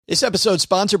This episode is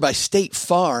sponsored by State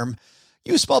Farm.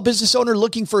 You a small business owner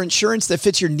looking for insurance that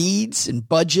fits your needs and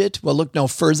budget? Well, look no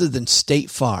further than State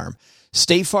Farm.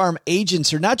 State Farm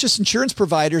agents are not just insurance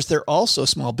providers, they're also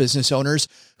small business owners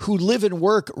who live and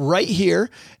work right here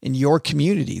in your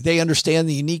community. They understand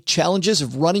the unique challenges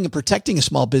of running and protecting a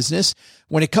small business.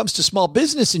 When it comes to small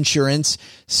business insurance,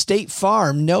 State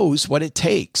Farm knows what it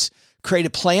takes. Create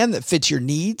a plan that fits your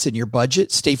needs and your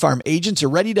budget. State Farm agents are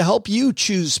ready to help you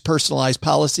choose personalized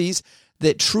policies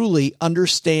that truly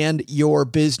understand your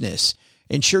business.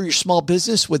 Insure your small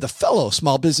business with a fellow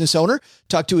small business owner.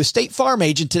 Talk to a State Farm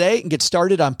agent today and get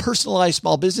started on personalized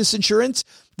small business insurance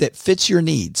that fits your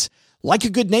needs. Like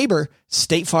a good neighbor,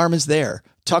 State Farm is there.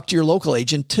 Talk to your local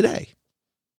agent today.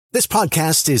 This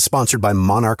podcast is sponsored by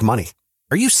Monarch Money.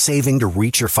 Are you saving to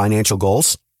reach your financial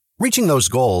goals? Reaching those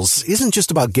goals isn't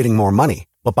just about getting more money,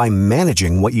 but by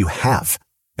managing what you have.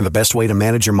 And the best way to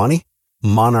manage your money?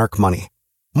 Monarch Money.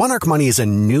 Monarch Money is a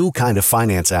new kind of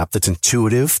finance app that's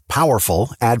intuitive,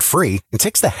 powerful, ad-free, and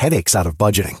takes the headaches out of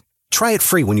budgeting. Try it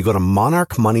free when you go to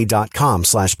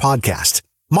monarchmoney.com/podcast.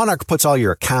 Monarch puts all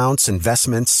your accounts,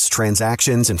 investments,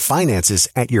 transactions, and finances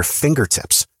at your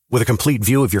fingertips. With a complete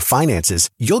view of your finances,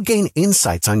 you'll gain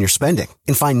insights on your spending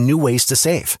and find new ways to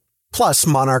save. Plus,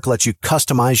 Monarch lets you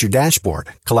customize your dashboard,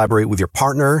 collaborate with your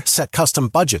partner, set custom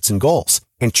budgets and goals,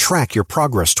 and track your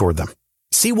progress toward them.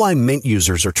 See why Mint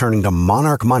users are turning to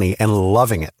Monarch Money and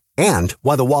loving it, and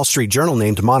why the Wall Street Journal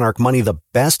named Monarch Money the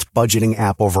best budgeting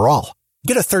app overall.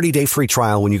 Get a 30-day free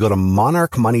trial when you go to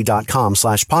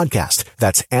monarchmoney.com/podcast.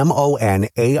 That's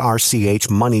MONARCH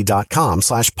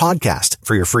money.com/podcast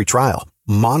for your free trial.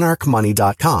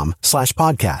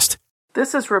 monarchmoney.com/podcast.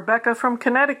 This is Rebecca from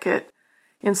Connecticut.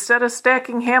 Instead of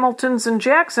stacking Hamiltons and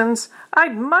Jacksons,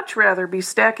 I'd much rather be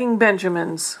stacking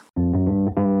Benjamins.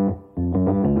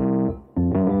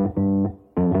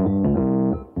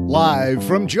 Live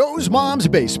from Joe's mom's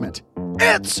basement,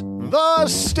 it's the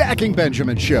Stacking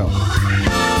Benjamin Show.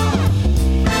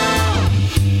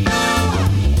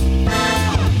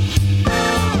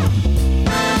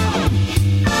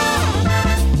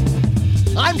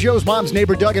 I'm Joe's mom's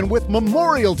neighbor Doug, and with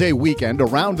Memorial Day weekend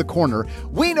around the corner,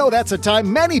 we know that's a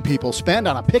time many people spend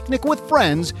on a picnic with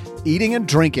friends, eating and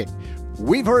drinking.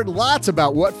 We've heard lots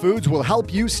about what foods will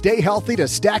help you stay healthy to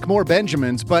stack more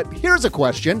Benjamins, but here's a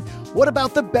question. What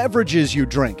about the beverages you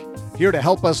drink? Here to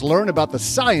help us learn about the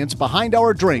science behind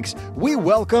our drinks, we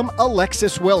welcome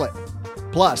Alexis Willett.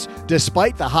 Plus,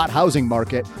 despite the hot housing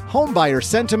market, homebuyer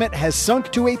sentiment has sunk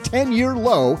to a 10-year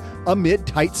low amid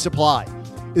tight supply.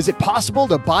 Is it possible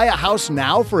to buy a house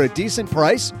now for a decent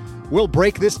price? We'll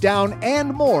break this down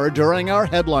and more during our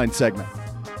headline segment.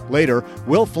 Later,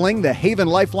 we'll fling the Haven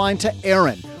Lifeline to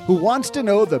Aaron, who wants to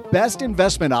know the best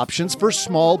investment options for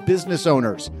small business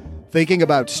owners. Thinking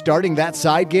about starting that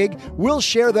side gig? We'll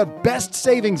share the best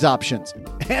savings options.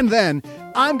 And then,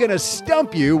 I'm going to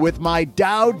stump you with my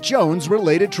Dow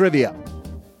Jones-related trivia.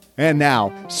 And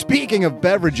now, speaking of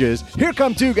beverages, here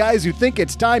come two guys who think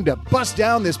it's time to bust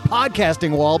down this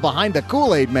podcasting wall behind the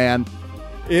Kool-Aid Man.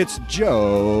 It's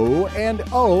Joe and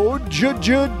O-G.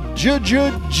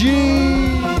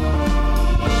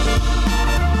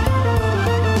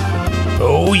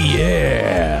 Oh,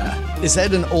 yeah. Is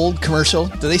that an old commercial?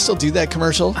 Do they still do that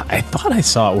commercial? I thought I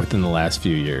saw it within the last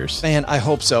few years. Man, I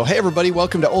hope so. Hey, everybody.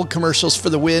 Welcome to Old Commercials for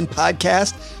the Win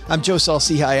podcast. I'm Joe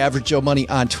Saul-Sehy, Average Joe Money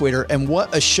on Twitter. And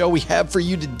what a show we have for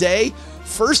you today.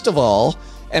 First of all,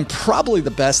 and probably the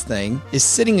best thing, is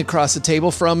sitting across the table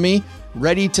from me,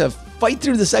 ready to fight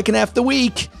through the second half of the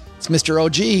week. It's Mr.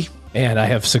 OG. And I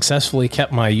have successfully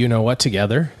kept my you-know-what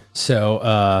together. So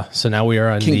now we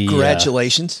are on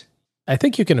Congratulations. I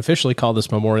think you can officially call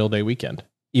this Memorial Day weekend,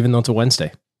 even though it's a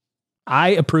Wednesday. I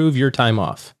approve your time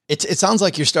off. It sounds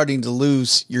like you're starting to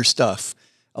lose your stuff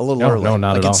a little early. No,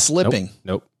 not like at all. It's slipping.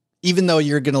 Nope. Even though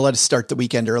you're going to let us start the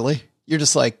weekend early, you're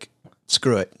just like,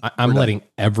 screw it. I'm letting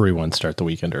everyone start the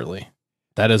weekend early.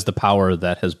 That is the power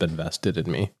that has been vested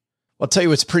in me. I'll tell you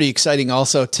what's pretty exciting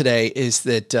also today is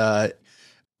that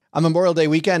on Memorial Day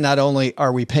weekend, not only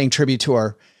are we paying tribute to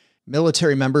our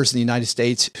military members in the United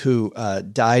States who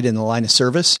died in the line of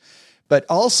service, but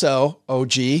also,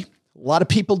 OG, a lot of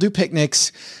people do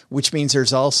picnics, which means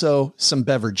there's also some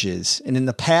beverages. And in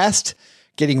the past,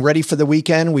 getting ready for the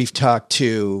weekend, we've talked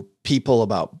to people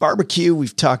about barbecue.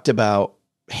 We've talked about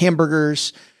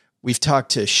hamburgers. We've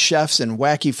talked to chefs and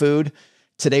wacky food.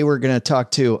 Today, we're going to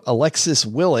talk to Alexis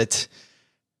Willett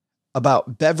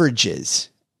about beverages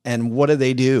and what do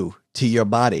they do to your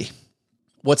body.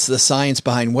 What's the science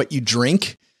behind what you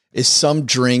drink? Is some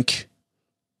drink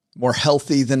more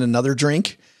healthy than another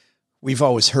drink? We've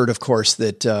always heard, of course,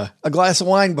 that a glass of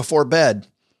wine before bed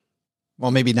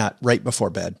Well, maybe not right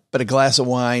before bed, but a glass of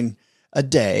wine a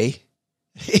day.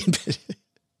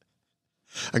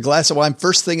 A glass of wine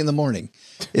first thing in the morning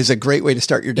is a great way to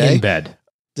start your day. In bed.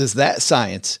 Does that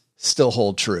science still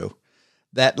hold true?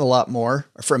 That and a lot more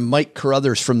are from Mike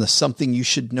Carruthers from the Something You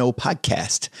Should Know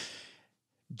podcast.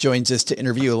 Joins us to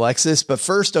interview Alexis. But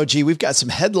first, OG, we've got some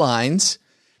headlines.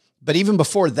 But even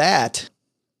before that,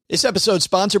 this episode is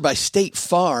sponsored by State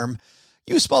Farm.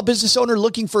 You a small business owner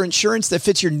looking for insurance that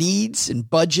fits your needs and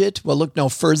budget? Well, look no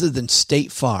further than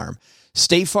State Farm.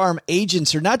 State Farm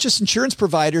agents are not just insurance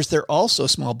providers, they're also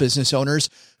small business owners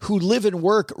who live and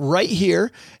work right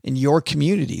here in your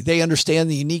community. They understand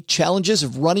the unique challenges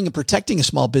of running and protecting a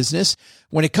small business.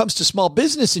 When it comes to small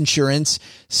business insurance,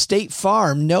 State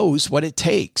Farm knows what it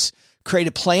takes. Create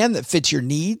a plan that fits your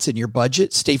needs and your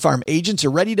budget. State Farm agents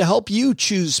are ready to help you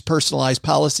choose personalized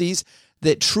policies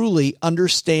that truly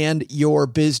understand your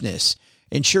business.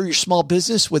 Insure your small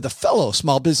business with a fellow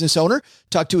small business owner.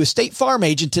 Talk to a State Farm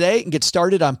agent today and get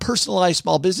started on personalized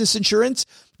small business insurance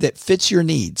that fits your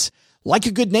needs. Like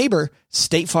a good neighbor,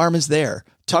 State Farm is there.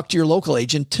 Talk to your local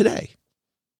agent today.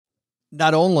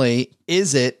 Not only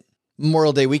is it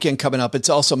Memorial Day weekend coming up, it's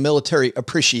also Military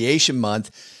Appreciation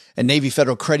Month. And Navy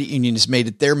Federal Credit Union has made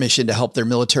it their mission to help their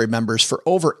military members for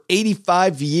over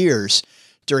 85 years.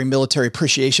 During Military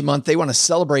Appreciation Month, they want to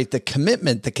celebrate the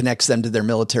commitment that connects them to their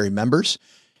military members.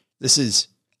 This is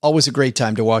always a great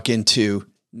time to walk into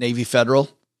Navy Federal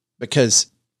because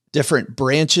different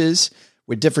branches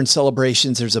with different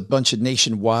celebrations. There's a bunch of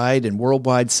nationwide and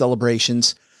worldwide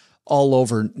celebrations all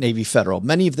over Navy Federal.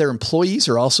 Many of their employees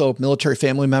are also military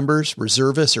family members,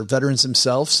 reservists, or veterans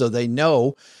themselves, so they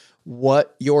know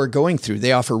what you're going through.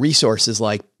 They offer resources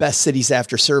like Best Cities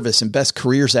After Service and Best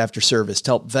Careers After Service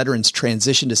to help veterans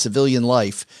transition to civilian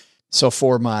life. So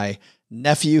for my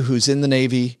nephew who's in the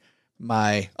Navy,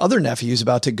 my other nephew who's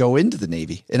about to go into the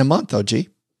Navy in a month, OG,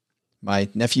 my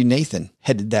nephew Nathan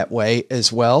headed that way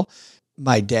as well.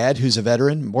 My dad, who's a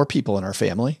veteran, more people in our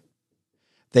family.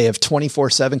 They have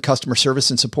 24/7 customer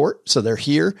service and support, so they're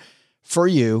here for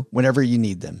you whenever you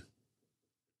need them.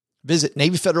 Visit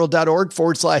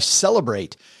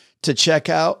NavyFederal.org/celebrate to check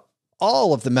out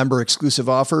all of the member exclusive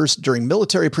offers during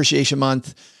Military Appreciation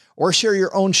Month, or share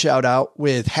your own shout out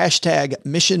with hashtag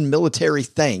Mission Military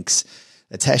Thanks.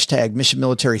 That's hashtag Mission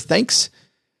Military Thanks.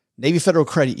 Navy Federal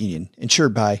Credit Union,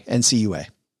 insured by NCUA.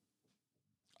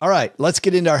 All right, let's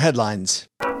get into our headlines.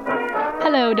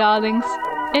 Hello, darlings.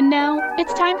 And now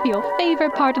it's time for your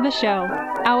favorite part of the show,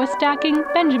 our Stacking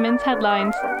Benjamin's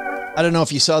headlines. I don't know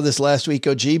if you saw this last week,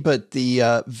 OG, but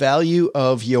the value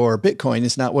of your Bitcoin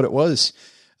is not what it was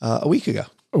a week ago.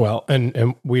 Well,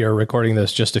 and we are recording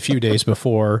this just a few days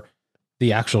before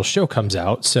the actual show comes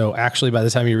out. So actually, by the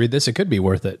time you read this, it could be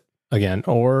worth it again,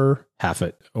 or half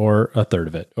it, or a third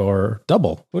of it, or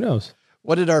double. Who knows?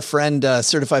 What did our friend,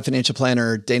 certified financial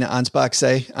planner Dana Ansbach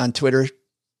say on Twitter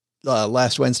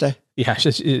last Wednesday? Yeah,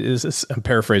 I'm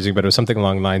paraphrasing, but it was something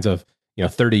along the lines of,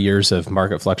 30 years of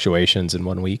market fluctuations in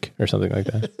 1 week or something like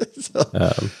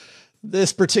that.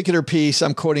 This particular piece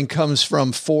I'm quoting comes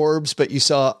from Forbes, but you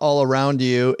saw all around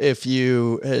you. If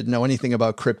you know anything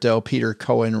about crypto, Peter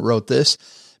Cohen wrote this.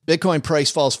 Bitcoin price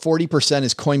falls 40%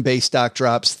 as Coinbase stock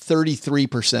drops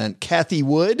 33%. Kathy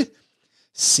Wood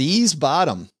sees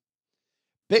bottom.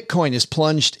 Bitcoin has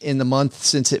plunged in the month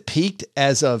since it peaked.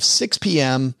 As of 6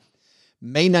 p.m.,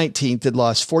 May 19th, it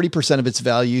lost 40% of its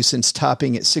value since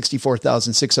topping at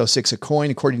 $64,606 a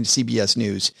coin, according to CBS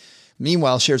News.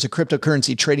 Meanwhile, shares of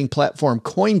cryptocurrency trading platform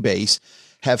Coinbase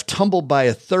have tumbled by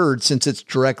a third since its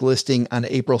direct listing on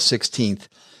April 16th.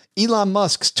 Elon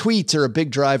Musk's tweets are a big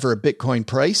driver of Bitcoin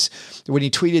price. When he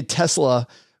tweeted Tesla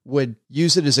would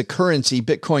use it as a currency,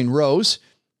 Bitcoin rose.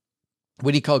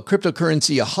 When he called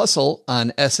cryptocurrency a hustle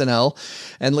on SNL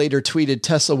and later tweeted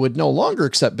Tesla would no longer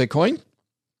accept Bitcoin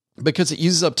because it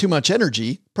uses up too much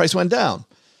energy, price went down.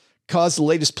 Caused the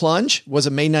latest plunge was a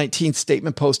May 19th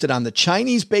statement posted on the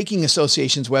Chinese Banking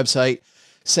Association's website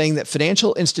saying that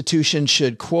financial institutions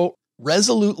should, quote,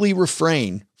 resolutely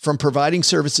refrain from providing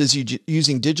services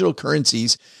using digital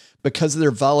currencies because of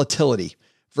their volatility.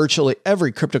 Virtually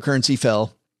every cryptocurrency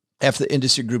fell after the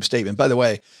industry group statement. By the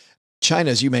way, China,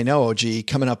 as you may know, OG,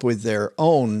 coming up with their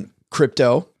own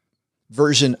crypto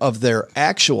version of their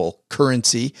actual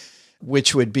currency,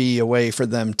 which would be a way for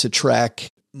them to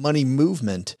track money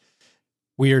movement.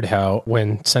 Weird how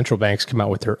when central banks come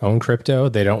out with their own crypto,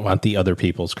 they don't want the other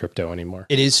people's crypto anymore.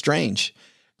 It is strange.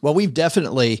 Well, we've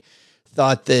definitely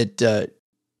thought that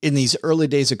in these early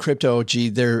days of crypto,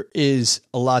 there is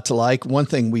a lot to like. One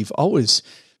thing we've always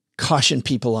cautioned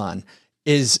people on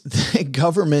is that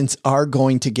governments are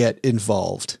going to get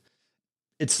involved.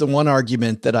 It's the one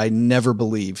argument that I never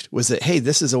believed was that, hey,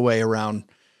 this is a way around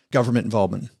government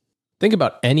involvement. Think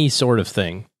about any sort of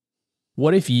thing.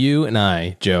 What if you and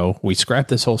I, Joe, we scrap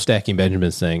this whole Stacking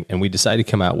Benjamins thing and we decide to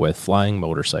come out with flying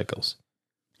motorcycles?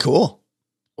 Cool.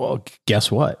 Well,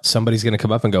 guess what? Somebody's going to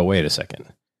come up and go, wait a second.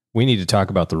 We need to talk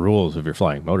about the rules of your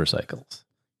flying motorcycles.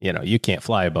 You know, you can't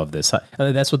fly above this.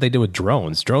 That's what they did with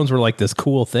drones. Drones were like this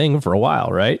cool thing for a while,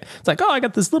 right? It's like, oh, I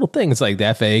got this little thing. It's like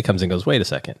the FAA comes and goes, wait a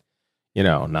second. You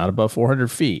know, not above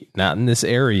 400 feet, not in this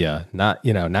area, not,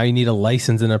 you know, now you need a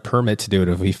license and a permit to do it.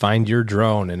 If we find your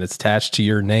drone and it's attached to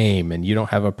your name and you don't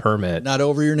have a permit. Not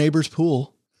over your neighbor's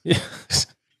pool. Yeah.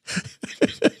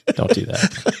 Don't do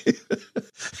that.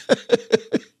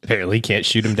 Apparently you can't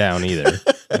shoot him down either.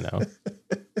 You know,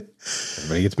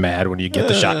 everybody gets mad when you get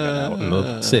the shotgun out in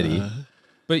the city.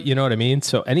 But you know what I mean?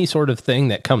 So any sort of thing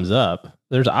that comes up,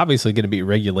 there's obviously going to be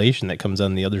regulation that comes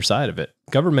on the other side of it.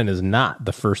 Government is not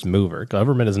the first mover.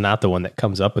 Government is not the one that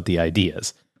comes up with the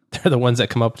ideas. They're the ones that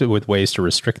come up with ways to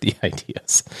restrict the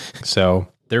ideas. So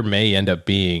there may end up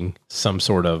being some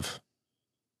sort of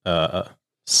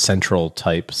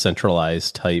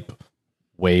centralized type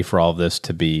way for all of this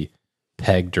to be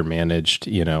pegged or managed,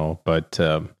 you know, but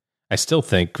I still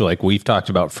think, like we've talked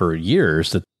about for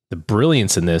years, that the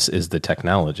brilliance in this is the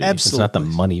technology. Absolutely. It's not the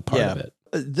money part of it.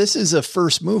 This is a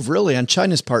first move really on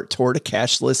China's part toward a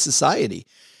cashless society,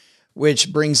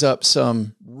 which brings up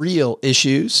some real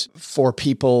issues for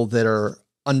people that are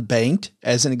unbanked,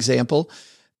 as an example.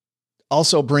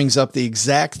 Also brings up the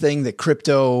exact thing that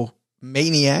crypto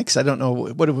maniacs, I don't know,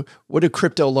 what do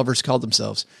crypto lovers call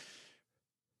themselves?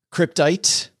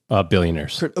 Cryptites?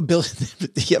 Billionaires.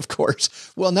 Yeah, of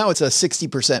course. Well, now it's a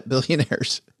 60%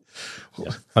 billionaires. Yeah,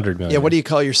 100 million. Yeah, what do you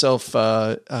call yourself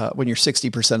when you're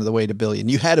 60% of the way to billion?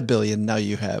 You had a billion, now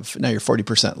you're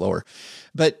 40% lower.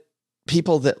 But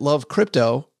people that love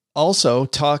crypto also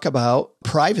talk about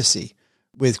privacy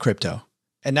with crypto.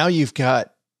 And now you've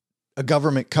got a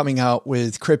government coming out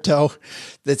with crypto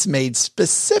that's made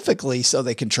specifically so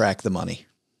they can track the money.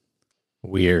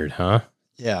 Weird, huh?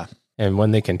 Yeah. And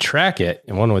when they can track it,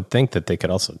 and one would think that they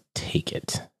could also take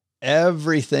it.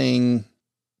 Everything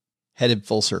headed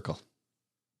full circle.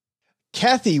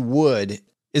 Kathy Wood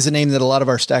is a name that a lot of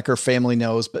our Stacker family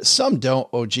knows, but some don't.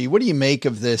 OG, what do you make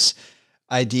of this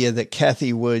idea that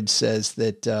Kathy Wood says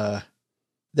that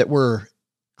that we're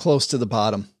close to the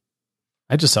bottom?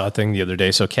 I just saw a thing the other day.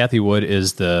 So Kathy Wood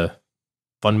is the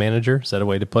fund manager, is that a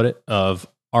way to put it, of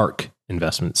ARK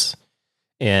Investments.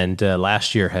 And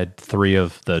last year had 3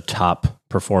 of the top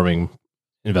performing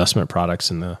investment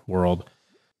products in the world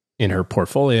in her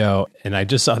portfolio. And I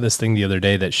just saw this thing the other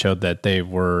day that showed that they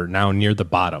were now near the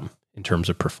bottom in terms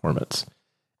of performance.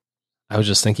 I was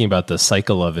just thinking about the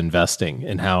cycle of investing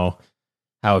and how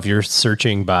if you're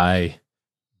searching by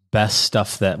best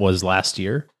stuff that was last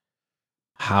year,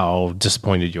 how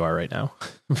disappointed you are right now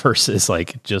versus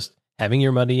like just having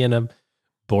your money in a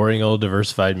boring old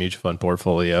diversified mutual fund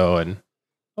portfolio and,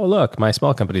 oh, look, my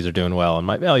small companies are doing well and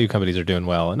my value companies are doing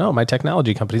well. And oh, my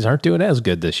technology companies aren't doing as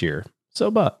good this year. So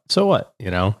what,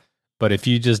 you know? But if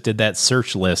you just did that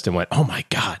search list and went, oh my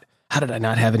God, how did I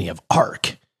not have any of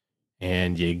ARK?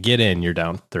 And you get in, you're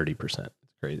down 30%. It's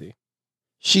crazy.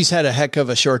 She's had a heck of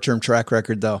a short-term track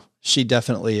record, though. She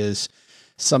definitely is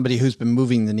somebody who's been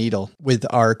moving the needle with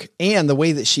ARK, and the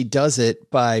way that she does it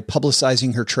by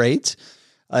publicizing her trades,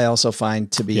 I also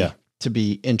find to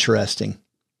be interesting.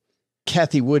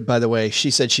 Kathy Wood, by the way,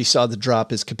 she said she saw the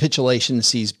drop as capitulation and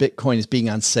sees Bitcoin as being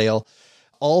on sale.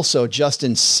 Also,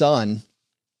 Justin Sun,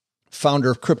 founder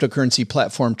of cryptocurrency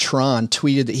platform Tron,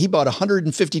 tweeted that he bought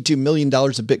 $152 million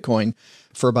of Bitcoin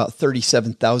for about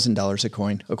 $37,000 a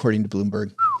coin, according to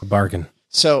Bloomberg. Bargain.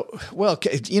 So, well,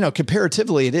 you know,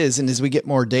 comparatively it is. And as we get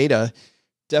more data,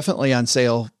 definitely on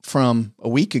sale from a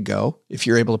week ago, if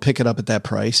you're able to pick it up at that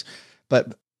price.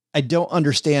 But I don't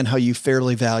understand how you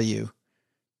fairly value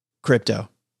crypto.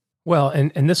 Well,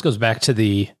 and this goes back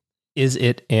to is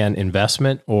it an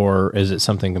investment or is it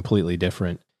something completely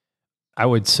different? I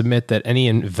would submit that any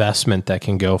investment that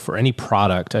can go for any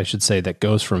product, I should say, that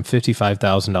goes from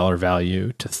 $55,000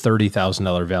 value to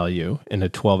 $30,000 value in a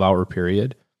 12-hour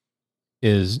period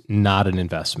is not an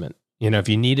investment. You know, if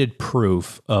you needed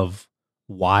proof of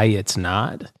why it's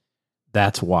not,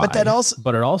 that's why.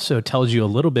 But it also tells you a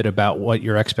little bit about what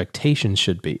your expectations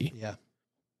should be. Yeah.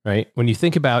 Right? When you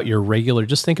think about your regular,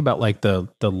 just think about like the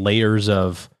layers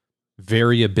of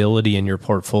variability in your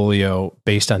portfolio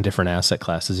based on different asset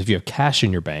classes. If you have cash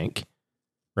in your bank,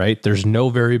 right, there's no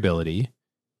variability.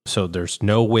 So there's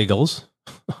no wiggles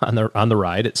on the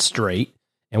ride. It's straight.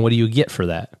 And what do you get for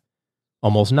that?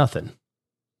 Almost nothing.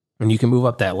 And you can move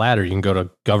up that ladder. You can go to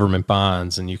government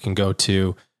bonds, and you can go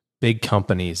to big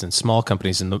companies and small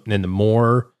companies. And the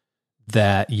more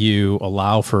that you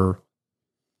allow for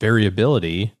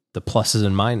variability, the pluses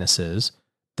and minuses,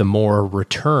 the more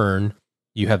return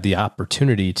you have the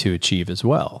opportunity to achieve as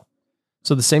well.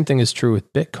 So the same thing is true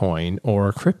with Bitcoin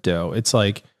or crypto. It's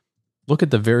like, look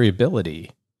at the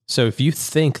variability. So if you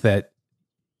think that,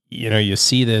 you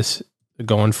see this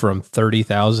going from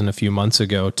 30,000 a few months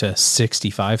ago to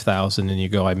 65,000 and you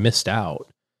go, I missed out.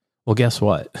 Well, guess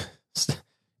what?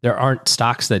 There aren't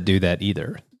stocks that do that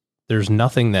either. There's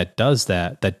nothing that does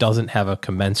that doesn't have a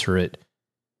commensurate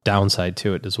downside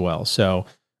to it as well. So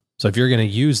if you're going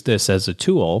to use this as a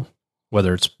tool,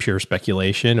 whether it's pure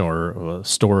speculation or a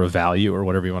store of value or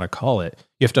whatever you want to call it,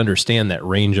 you have to understand that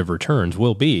range of returns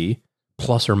will be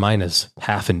plus or minus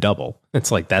half and double.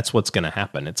 It's like, that's what's going to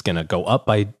happen. It's going to go up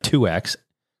by 2x,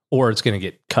 or it's going to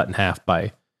get cut in half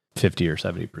by 50 or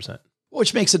 70%.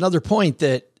 Which makes another point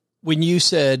that when you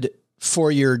said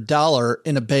for your dollar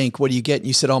in a bank, what do you get? And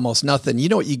you said almost nothing. You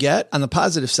know what you get on the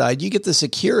positive side? You get the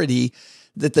security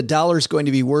that the dollar is going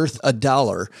to be worth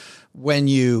 $1 when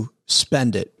you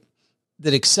spend it.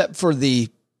 That except for the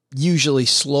usually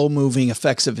slow moving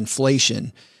effects of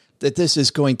inflation, that this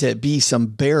is going to be some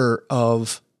bearer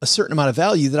of a certain amount of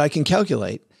value that I can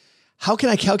calculate. How can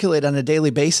I calculate on a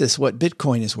daily basis what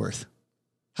Bitcoin is worth?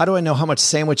 How do I know how much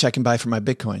sandwich I can buy for my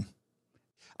Bitcoin?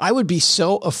 I would be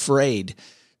so afraid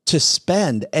to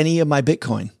spend any of my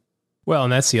Bitcoin. Well,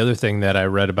 and that's the other thing that I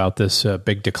read about this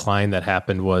big decline that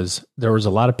happened was there was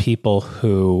a lot of people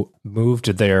who moved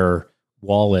their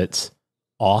wallets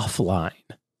offline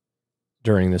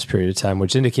during this period of time,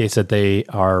 which indicates that they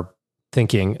are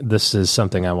thinking this is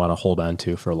something I want to hold on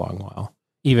to for a long while,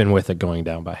 even with it going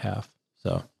down by half.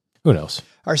 So who knows?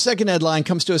 Our second headline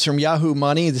comes to us from Yahoo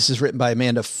Money. This is written by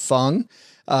Amanda Fung.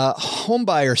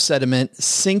 Homebuyer sentiment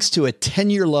sinks to a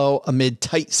 10-year low amid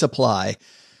tight supply.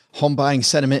 Home buying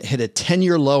sentiment hit a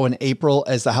 10-year low in April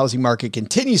as the housing market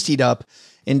continues to heat up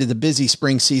into the busy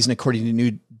spring season, according to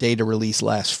new data released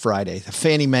last Friday. The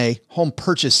Fannie Mae Home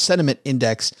Purchase Sentiment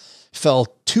Index fell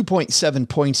 2.7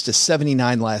 points to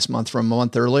 79 last month from a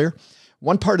month earlier.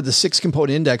 One part of the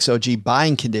 6-component index, OG,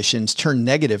 buying conditions turned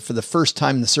negative for the first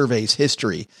time in the survey's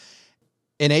history.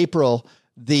 In April,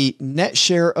 the net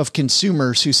share of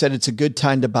consumers who said it's a good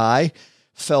time to buy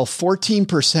fell 14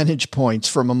 percentage points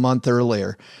from a month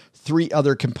earlier. 3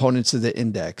 other components of the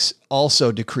index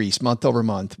also decreased month over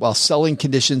month, while selling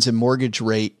conditions and mortgage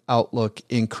rate outlook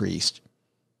increased.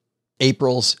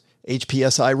 April's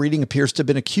HPSI reading appears to have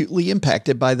been acutely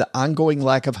impacted by the ongoing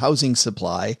lack of housing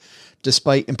supply,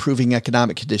 despite improving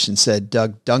economic conditions, said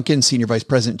Doug Duncan, Senior Vice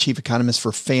President, Chief Economist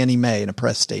for Fannie Mae, in a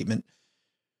press statement.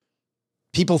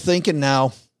 People thinking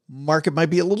now market might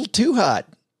be a little too hot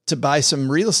to buy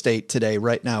some real estate today,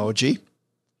 right now, OG.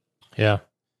 Yeah,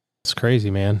 it's crazy,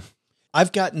 man.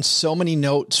 I've gotten so many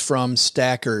notes from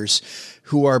stackers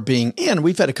who are and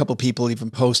we've had a couple people even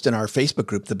post in our Facebook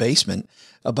group, The Basement,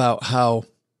 about how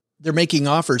they're making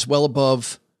offers well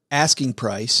above asking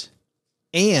price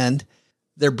and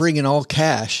they're bringing all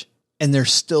cash and they're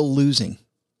still losing.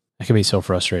 That can be so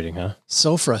frustrating, huh?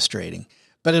 So frustrating.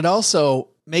 But it also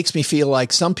makes me feel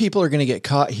like some people are going to get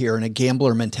caught here in a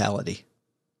gambler mentality.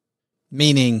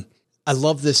 Meaning, I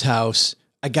love this house.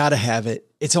 I got to have it.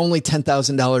 It's only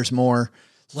 $10,000 more.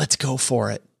 Let's go for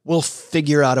it. We'll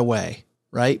figure out a way,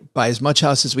 right? Buy as much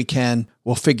house as we can.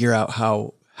 We'll figure out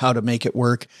how to make it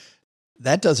work.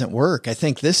 That doesn't work. I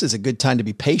think this is a good time to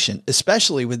be patient,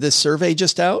 especially with this survey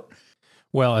just out.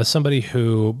 Well, as somebody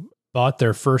who bought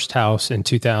their first house in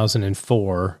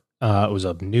 2004, it was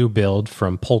a new build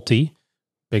from Pulte,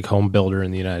 big home builder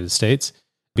in the United States,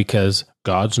 because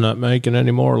God's not making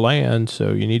any more land,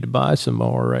 so you need to buy some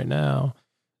more right now.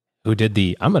 Who did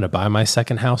I'm going to buy my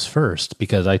second house first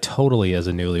because I totally, as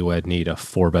a newlywed, need a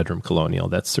 4-bedroom colonial.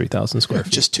 That's 3,000 square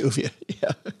feet. Just 2 of you.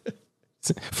 Yeah.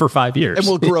 For 5 years. And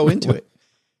we'll grow into it.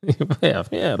 yeah,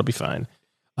 it'll be fine.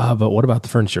 But what about the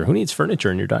furniture? Who needs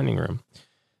furniture in your dining room?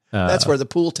 That's where the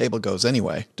pool table goes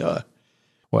anyway. Duh.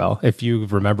 Well, if you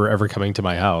remember ever coming to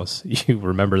my house, you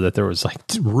remember that there was like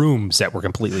rooms that were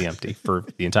completely empty for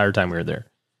the entire time we were there.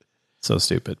 So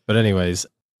stupid. But anyways,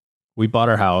 we bought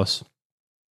our house,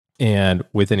 and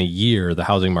within a year, the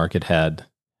housing market had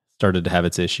started to have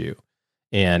its issue.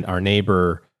 And our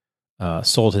neighbor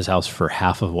sold his house for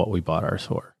half of what we bought ours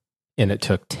for. And it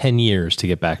took 10 years to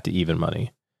get back to even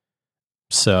money.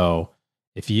 So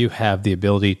if you have the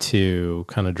ability to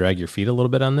kind of drag your feet a little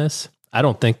bit on this, I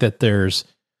don't think that there's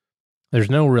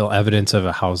no real evidence of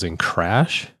a housing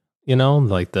crash,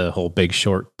 like the whole Big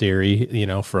Short theory,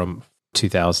 from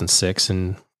 2006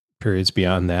 and periods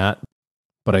beyond that.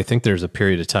 But I think there's a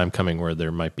period of time coming where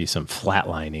there might be some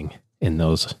flatlining in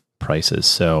those prices.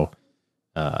 So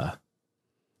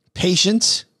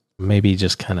patience. Maybe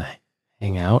just kind of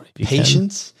hang out. If you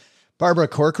Patience. Can. Barbara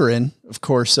Corcoran, of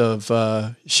course, of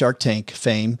Shark Tank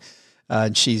fame,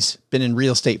 she's been in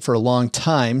real estate for a long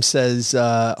time, says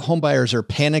homebuyers are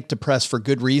panic depressed for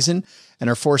good reason and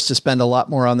are forced to spend a lot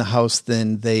more on the house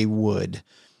than they would.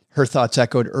 Her thoughts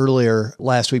echoed earlier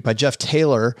last week by Jeff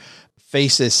Taylor,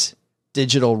 Faces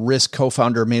Digital Risk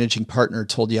co-founder, managing partner,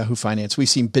 told Yahoo Finance, we've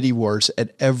seen bidding wars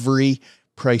at every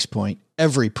price point.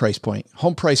 Every price point.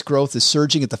 Home price growth is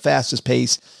surging at the fastest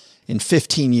pace in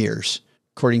 15 years,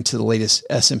 according to the latest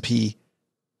S&P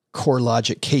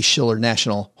CoreLogic Case-Shiller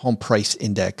National Home Price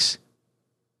Index.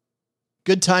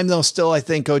 Good time, though, still, I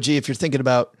think, OG, if you're thinking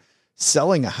about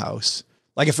selling a house.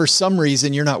 Like if for some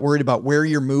reason you're not worried about where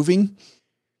you're moving,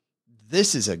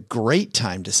 this is a great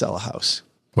time to sell a house.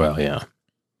 Well, yeah.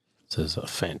 This is a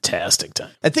fantastic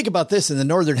time. And think about this in the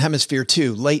Northern Hemisphere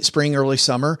too. Late spring, early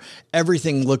summer,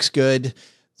 everything looks good.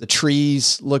 The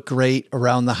trees look great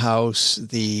around the house.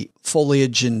 The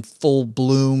foliage in full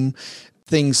bloom.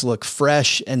 Things look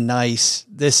fresh and nice.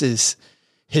 This is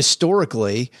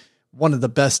historically one of the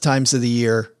best times of the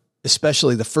year,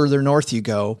 especially the further north you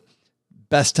go.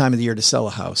 Best time of the year to sell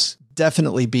a house.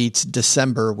 Definitely beats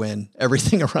December when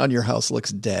everything around your house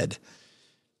looks dead.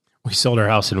 We sold our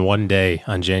house in one day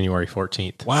on January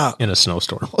 14th. Wow. In a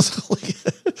snowstorm.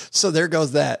 So there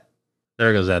goes that.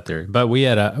 There goes that theory. But we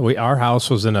had our house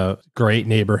was in a great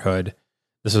neighborhood.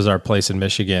 This was our place in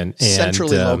Michigan. And,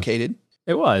 centrally located.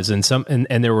 It was. And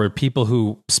there were people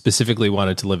who specifically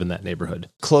wanted to live in that neighborhood.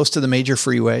 Close to the major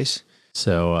freeways.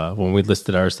 So when we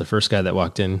listed ours, the first guy that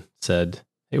walked in said,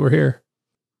 hey, we're here.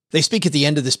 They speak at the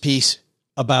end of this piece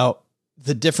about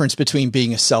the difference between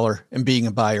being a seller and being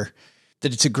a buyer.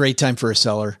 That it's a great time for a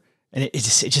seller. And it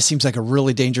just seems like a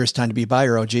really dangerous time to be a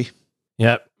buyer, OG.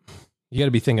 Yep. You got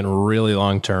to be thinking really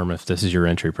long-term if this is your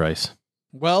entry price.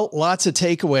 Well, lots of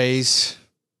takeaways.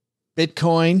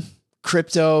 Bitcoin,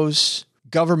 cryptos,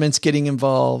 governments getting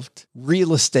involved,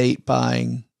 real estate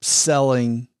buying,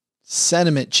 selling,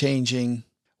 sentiment changing.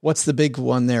 What's the big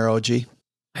one there, OG?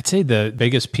 I'd say the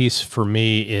biggest piece for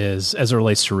me is as it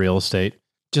relates to real estate,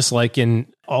 just like in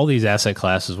all these asset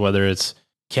classes, whether it's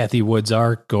Kathy Wood's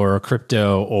ARC or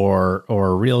crypto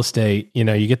or real estate,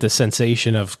 you get the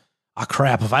sensation of, oh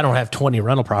crap, if I don't have 20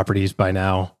 rental properties by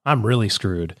now, I'm really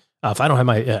screwed. If I don't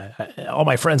have all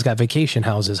my friends got vacation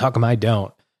houses, how come I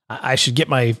don't? I should get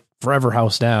my forever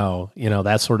house now,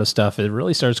 that sort of stuff. It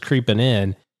really starts creeping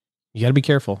in. You got to be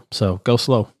careful. So go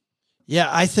slow. Yeah,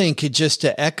 I think just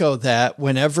to echo that,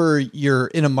 whenever you're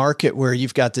in a market where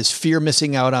you've got this fear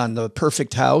missing out on the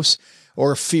perfect house,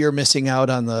 or fear missing out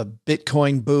on the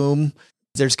Bitcoin boom,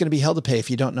 there's going to be hell to pay if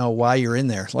you don't know why you're in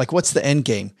there. Like, what's the end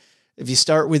game? If you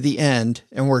start with the end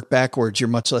and work backwards, you're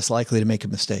much less likely to make a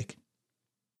mistake.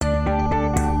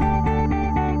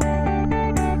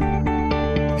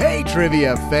 Hey,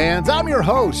 trivia fans. I'm your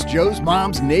host, Joe's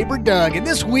mom's neighbor, Doug. And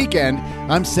this weekend,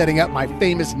 I'm setting up my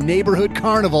famous neighborhood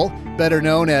carnival, better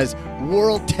known as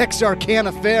World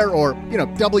Texarkana Fair, or,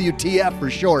 WTF for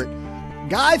short.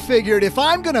 I figured if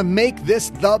I'm going to make this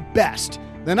the best,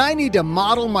 then I need to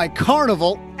model my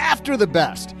carnival after the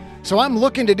best. So I'm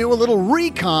looking to do a little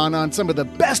recon on some of the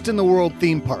best in the world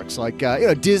theme parks, like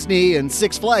Disney and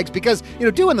Six Flags, because,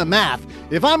 doing the math,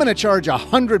 if I'm going to charge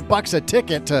 $100 a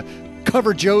ticket to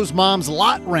cover Joe's mom's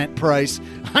lot rent price,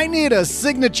 I need a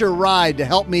signature ride to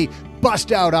help me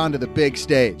bust out onto the big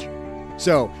stage.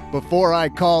 So before I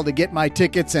call to get my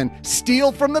tickets and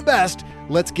steal from the best,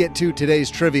 let's get to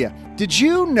today's trivia. Did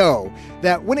you know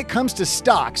that when it comes to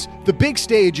stocks, the big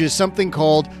stage is something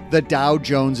called the Dow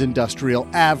Jones Industrial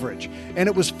Average? And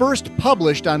it was first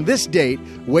published on this date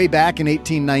way back in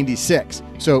 1896.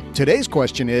 So today's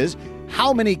question is,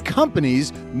 how many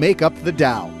companies make up the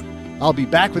Dow? I'll be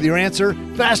back with your answer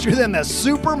faster than the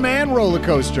Superman roller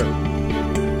coaster.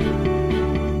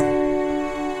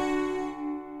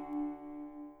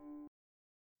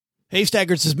 Hey,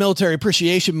 Staggers, is Military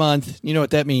Appreciation Month. You know what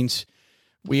that means.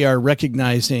 We are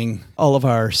recognizing all of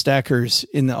our stackers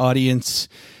in the audience.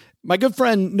 My good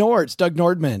friend Nords, Doug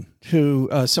Nordman, who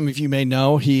some of you may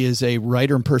know, he is a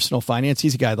writer in personal finance.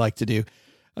 He's a guy I'd like to do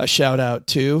a shout out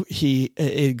to. He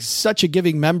is such a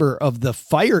giving member of the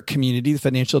FIRE community, the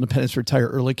Financial Independence Retire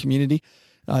Early community.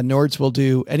 Nords will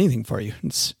do anything for you.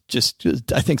 It's just,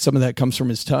 I think some of that comes from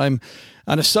his time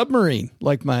on a submarine,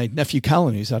 like my nephew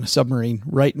Colin, who's on a submarine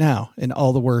right now, and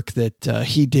all the work that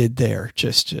he did there.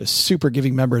 Just a super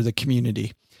giving member of the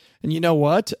community. And you know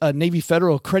what? Navy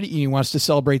Federal Credit Union wants to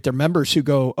celebrate their members who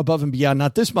go above and beyond,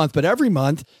 not this month, but every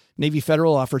month. Navy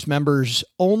Federal offers members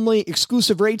only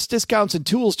exclusive rates, discounts, and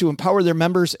tools to empower their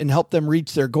members and help them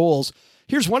reach their goals.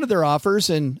 Here's one of their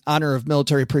offers in honor of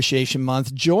Military Appreciation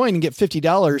Month. Join and get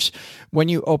 $50 when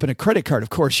you open a credit card. Of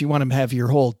course, you want to have your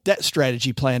whole debt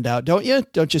strategy planned out, don't you?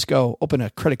 Don't just go open a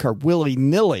credit card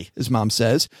willy-nilly, as Mom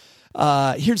says.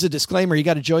 Here's a disclaimer. You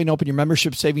got to join and open your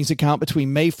membership savings account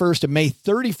between May 1st and May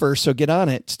 31st, so get on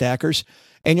it, stackers.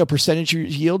 Annual percentage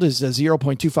yield is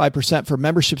 0.25% for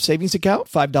membership savings account,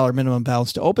 $5 minimum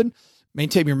balance to open.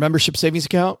 Maintain your membership savings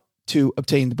account to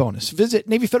obtain the bonus. Visit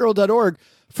NavyFederal.org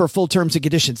for full terms and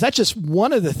conditions. That's just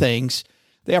one of the things.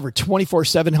 They offer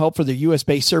 24/7 help for their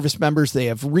U.S.-based service members. They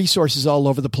have resources all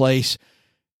over the place.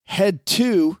 Head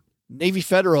to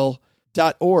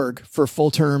NavyFederal.org for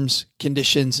full terms,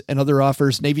 conditions, and other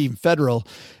offers. Navy Federal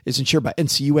is insured by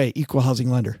NCUA, Equal Housing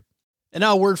Lender. And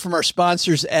now a word from our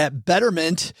sponsors at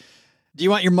Betterment. Do you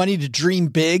want your money to dream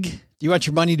big? Do you want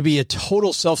your money to be a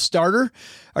total self-starter?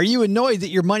 Are you annoyed that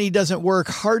your money doesn't work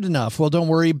hard enough? Well, don't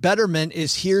worry. Betterment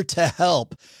is here to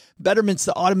help. Betterment's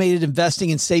the automated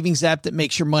investing and savings app that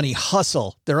makes your money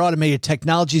hustle. Their automated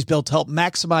technology is built to help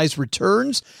maximize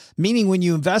returns, meaning when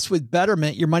you invest with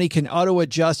Betterment, your money can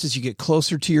auto-adjust as you get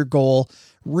closer to your goal,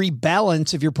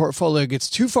 rebalance if your portfolio gets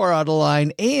too far out of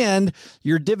line, and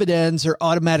your dividends are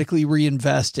automatically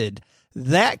reinvested.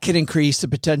 That can increase the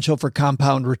potential for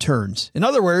compound returns. In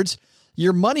other words,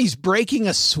 your money's breaking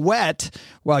a sweat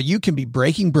while you can be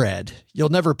breaking bread. You'll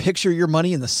never picture your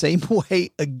money in the same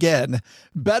way again.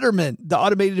 Betterment, the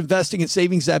automated investing and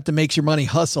savings app that makes your money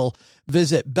hustle.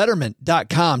 Visit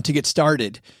betterment.com to get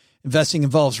started. Investing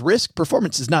involves risk.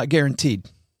 Performance is not guaranteed.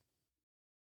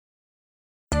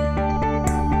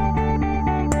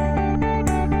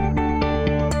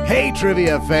 Hey,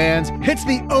 trivia fans, it's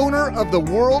the owner of the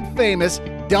world-famous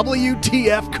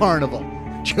WTF Carnival,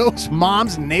 Joe's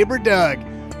mom's neighbor, Doug.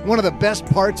 One of the best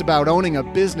parts about owning a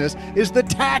business is the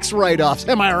tax write-offs,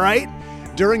 am I right?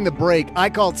 During the break, I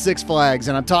called Six Flags,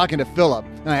 and I'm talking to Philip,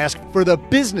 and I asked for the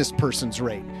business person's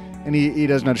rate. And he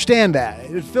doesn't understand that.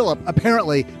 Philip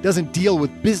apparently doesn't deal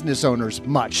with business owners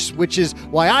much, which is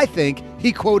why I think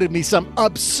he quoted me some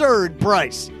absurd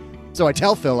price. So I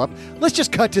tell Philip, let's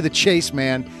just cut to the chase,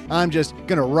 man. I'm just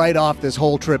going to write off this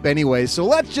whole trip anyway, so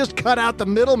let's just cut out the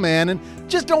middleman and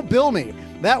just don't bill me.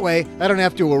 That way, I don't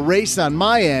have to erase on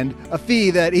my end a fee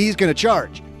that he's going to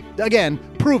charge. Again,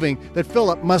 proving that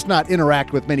Philip must not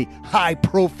interact with many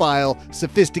high-profile,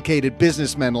 sophisticated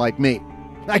businessmen like me.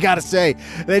 I gotta say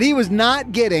that he was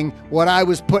not getting what I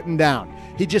was putting down.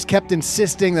 He just kept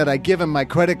insisting that I give him my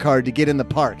credit card to get in the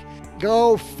park.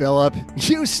 Go, Philip.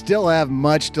 You still have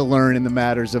much to learn in the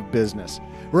matters of business.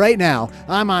 Right now,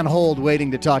 I'm on hold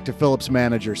waiting to talk to Philip's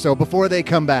manager. So before they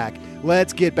come back,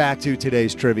 let's get back to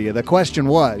today's trivia. The question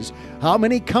was, how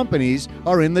many companies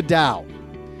are in the Dow?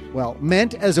 Well,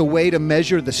 meant as a way to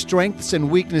measure the strengths and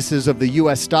weaknesses of the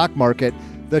U.S. stock market,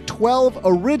 the 12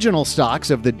 original stocks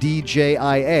of the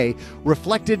DJIA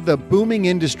reflected the booming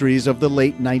industries of the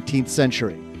late 19th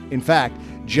century. In fact,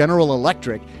 General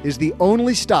Electric is the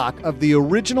only stock of the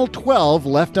original 12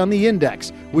 left on the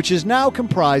index, which is now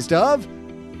comprised of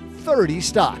 30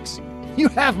 stocks. You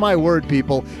have my word,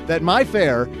 people, that my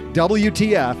fare,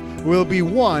 WTF, will be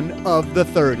one of the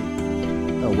 30.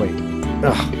 Oh, wait.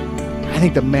 Ugh. I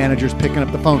think the manager's picking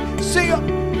up the phone. See ya!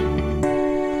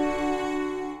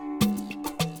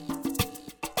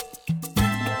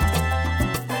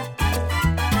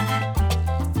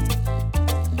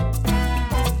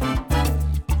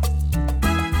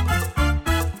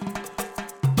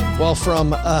 Well,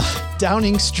 from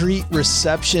Downing Street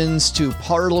receptions to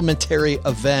parliamentary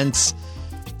events,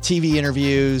 TV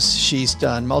interviews, she's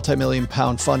done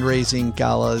multi-million-pound fundraising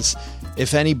galas.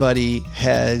 If anybody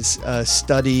has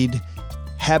studied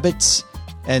habits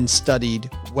and studied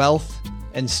wealth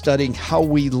and studying how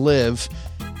we live,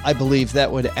 I believe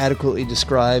that would adequately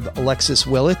describe Alexis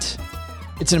Willett.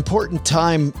 It's an important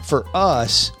time for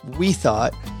us, we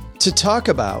thought, to talk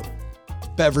about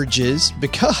beverages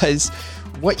because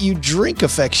what you drink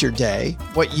affects your day.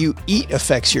 What you eat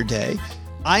affects your day.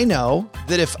 I know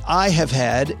that if I have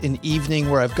had an evening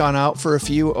where I've gone out for a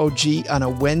few OG on a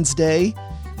Wednesday,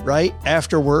 right,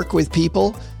 after work with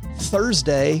people,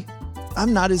 Thursday,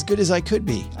 I'm not as good as I could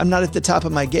be. I'm not at the top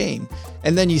of my game.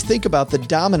 And then you think about the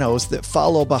dominoes that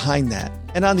follow behind that.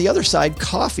 And on the other side,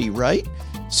 coffee, right?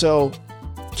 So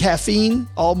caffeine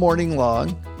all morning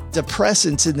long,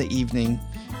 depressants in the evening.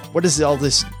 What does all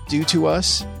this do to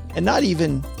us? And not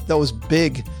even those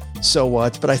big so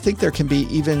whats, but I think there can be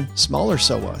even smaller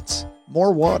so whats.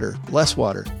 More water, less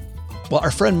water. Well,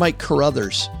 our friend Mike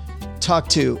Carruthers talked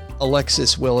to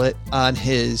Alexis Willett on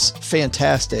his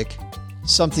fantastic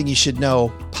Something You Should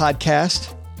Know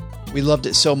podcast. We loved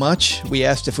it so much, we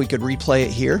asked if we could replay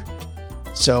it here.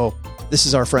 So this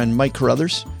is our friend Mike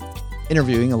Carruthers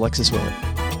interviewing Alexis Willett.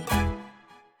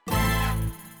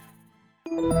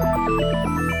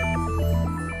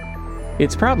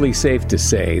 It's probably safe to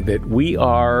say that we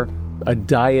are a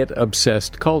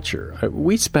diet-obsessed culture.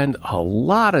 We spend a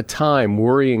lot of time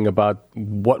worrying about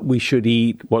what we should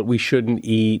eat, what we shouldn't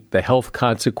eat, the health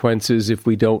consequences if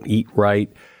we don't eat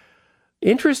right.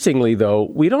 Interestingly,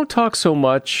 though, we don't talk so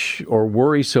much or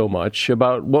worry so much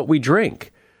about what we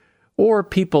drink. Or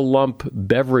people lump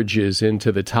beverages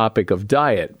into the topic of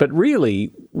diet. But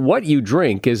really, what you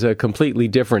drink is a completely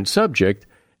different subject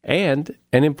and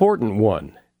an important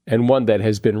one, and one that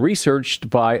has been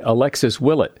researched by Alexis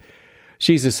Willett.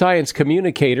 She's a science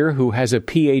communicator who has a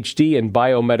PhD in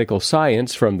biomedical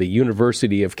science from the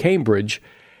University of Cambridge,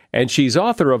 and she's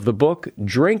author of the book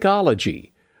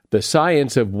Drinkology, the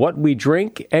science of what we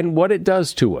drink and what it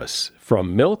does to us,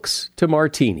 from milks to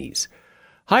martinis.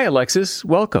 Hi, Alexis.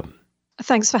 Welcome.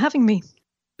 Thanks for having me.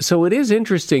 So it is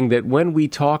interesting that when we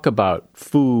talk about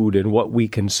food and what we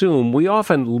consume, we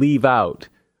often leave out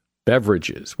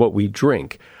beverages, what we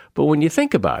drink. But when you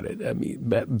think about it, I mean,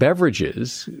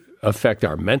 beverages affect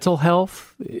our mental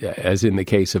health, as in the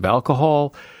case of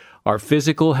alcohol, our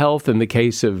physical health in the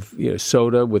case of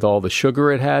soda with all the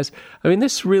sugar it has. I mean,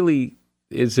 this really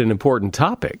is an important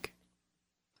topic.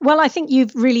 Well, I think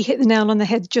you've really hit the nail on the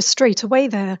head just straight away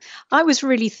there. I was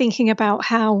really thinking about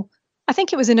how, I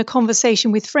think it was in a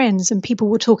conversation with friends and people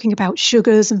were talking about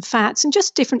sugars and fats and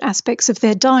just different aspects of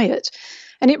their diet.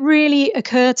 And it really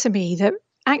occurred to me that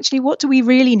actually, what do we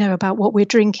really know about what we're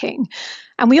drinking?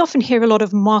 And we often hear a lot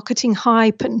of marketing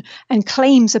hype and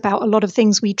claims about a lot of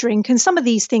things we drink. And some of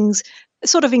these things are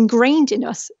sort of ingrained in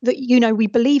us that, we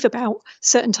believe about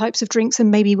certain types of drinks and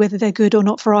maybe whether they're good or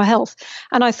not for our health.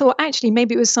 And I thought, actually,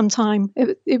 maybe it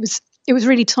was it was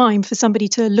really time for somebody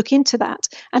to look into that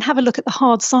and have a look at the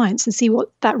hard science and see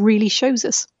what that really shows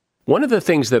us. One of the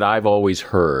things that I've always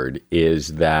heard is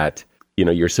that,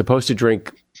 you're supposed to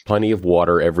drink plenty of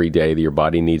water every day, that your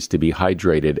body needs to be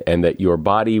hydrated, and that your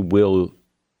body will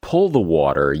pull the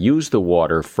water, use the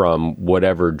water from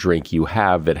whatever drink you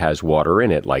have that has water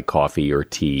in it, like coffee or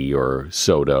tea or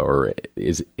soda, or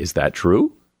is that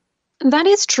true? That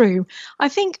is true. I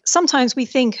think sometimes we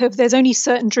think of there's only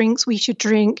certain drinks we should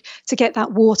drink to get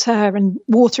that water, and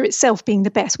water itself being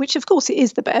the best, which of course it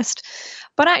is the best.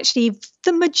 But actually,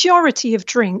 the majority of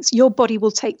drinks, your body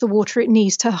will take the water it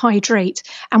needs to hydrate.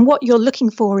 And what you're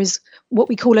looking for is what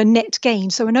we call a net gain,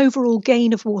 so an overall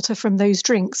gain of water from those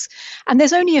drinks. And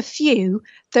there's only a few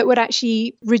that would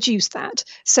actually reduce that.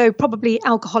 So probably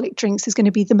alcoholic drinks is going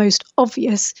to be the most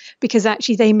obvious because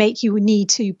actually they make you need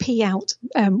to pee out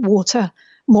water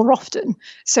more often.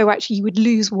 So actually you would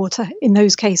lose water in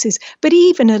those cases. But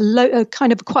even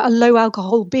quite a low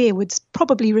alcohol beer would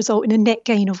probably result in a net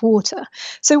gain of water.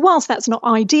 So whilst that's not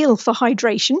ideal for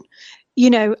hydration,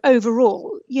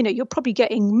 overall, you're probably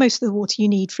getting most of the water you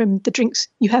need from the drinks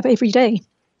you have every day.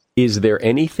 Is there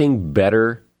anything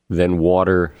better than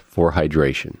water for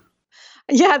hydration?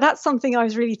 Yeah, that's something I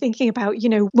was really thinking about.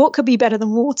 What could be better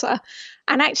than water?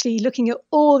 And actually looking at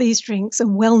all these drinks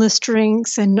and wellness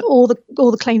drinks and all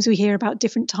the claims we hear about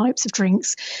different types of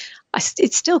drinks,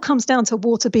 it still comes down to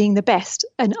water being the best.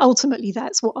 And ultimately,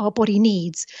 that's what our body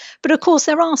needs. But of course,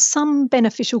 there are some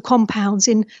beneficial compounds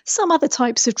in some other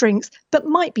types of drinks that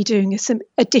might be doing us some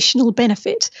additional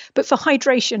benefit. But for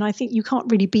hydration, I think you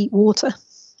can't really beat water.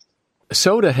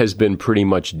 Soda has been pretty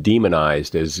much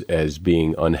demonized as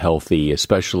being unhealthy,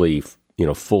 especially,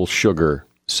 full sugar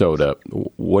soda.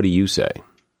 What do you say?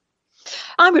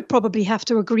 I would probably have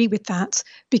to agree with that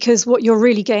because what you're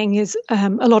really getting is a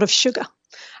lot of sugar.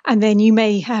 And then you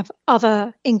may have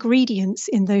other ingredients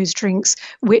in those drinks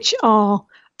which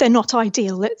they're not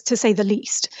ideal, to say the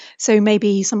least. So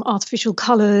maybe some artificial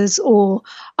colours or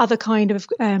other kind of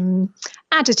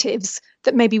additives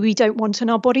that maybe we don't want in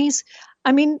our bodies.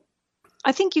 I mean,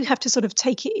 I think you have to sort of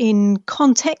take it in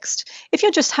context. If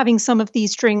you're just having some of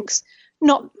these drinks,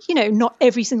 not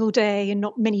every single day and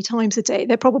not many times a day,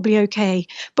 they're probably okay.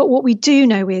 But what we do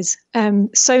know is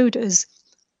sodas,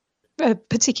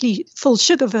 particularly full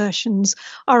sugar versions,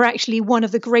 are actually one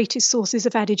of the greatest sources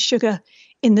of added sugar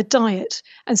in the diet.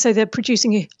 And so they're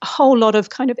producing a whole lot of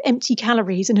kind of empty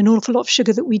calories and an awful lot of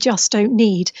sugar that we just don't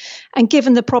need. And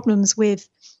given the problems with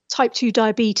type 2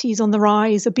 diabetes on the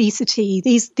rise, obesity,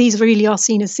 these really are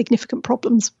seen as significant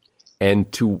problems.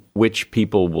 And to which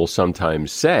people will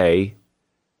sometimes say,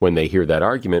 when they hear that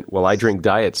argument, well, I drink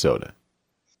diet soda.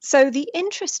 So the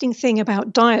interesting thing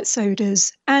about diet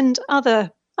sodas and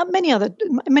other many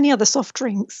other soft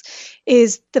drinks,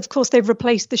 is, of course, they've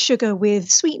replaced the sugar with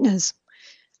sweeteners.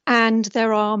 And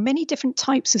there are many different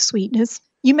types of sweeteners.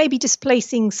 You may be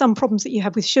displacing some problems that you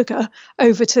have with sugar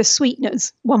over to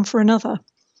sweeteners, one for another.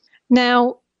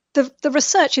 Now, the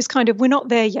research is we're not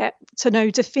there yet to know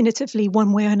definitively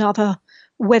one way or another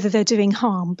whether they're doing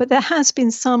harm. But there has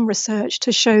been some research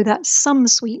to show that some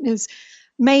sweeteners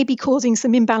may be causing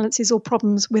some imbalances or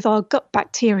problems with our gut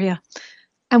bacteria.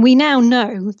 And we now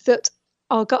know that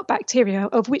our gut bacteria,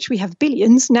 of which we have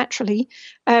billions naturally,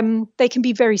 they can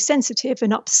be very sensitive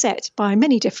and upset by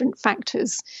many different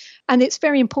factors. And it's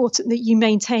very important that you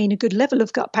maintain a good level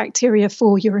of gut bacteria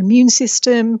for your immune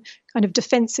system, kind of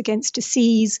defense against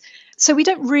disease. So we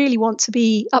don't really want to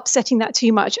be upsetting that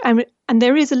too much. And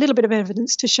there is a little bit of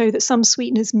evidence to show that some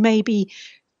sweeteners may be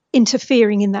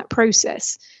interfering in that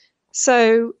process.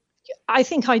 So I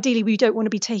think ideally we don't want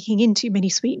to be taking in too many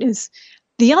sweeteners.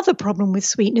 The other problem with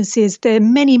sweeteners is they're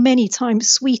many, many times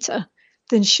sweeter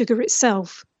than sugar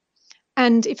itself.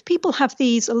 And if people have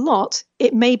these a lot,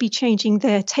 it may be changing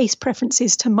their taste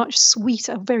preferences to much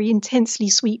sweeter, very intensely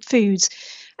sweet foods.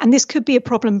 And this could be a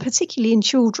problem, particularly in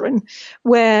children,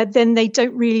 where then they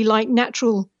don't really like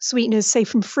natural sweeteners, say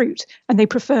from fruit, and they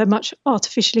prefer much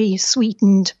artificially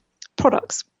sweetened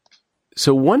products.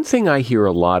 So one thing I hear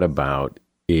a lot about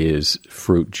is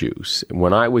fruit juice.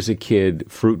 When I was a kid,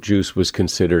 fruit juice was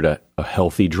considered a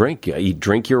healthy drink. You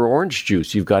drink your orange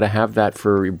juice. You've got to have that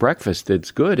for your breakfast.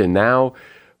 It's good. And now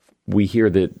we hear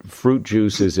that fruit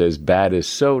juice is as bad as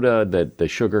soda, that the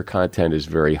sugar content is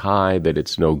very high, that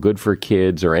it's no good for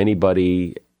kids or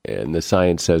anybody. And the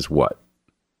science says what?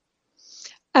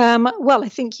 Well, I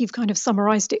think you've kind of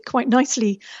summarized it quite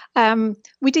nicely.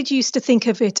 We did used to think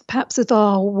of it perhaps as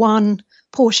our one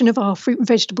portion of our fruit and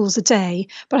vegetables a day,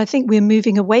 but I think we're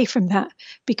moving away from that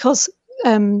because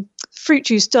fruit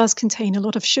juice does contain a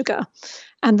lot of sugar,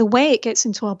 and the way it gets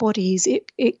into our bodies,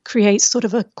 it creates sort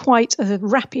of quite a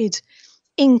rapid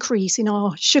increase in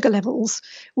our sugar levels,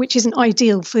 which isn't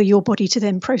ideal for your body to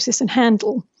then process and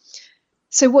handle.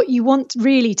 So what you want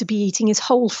really to be eating is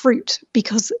whole fruit,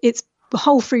 because it's the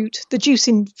whole fruit. The juice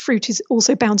in fruit is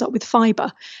also bound up with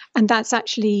fiber, and that's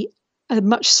actually a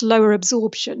much slower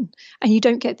absorption, and you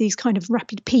don't get these kind of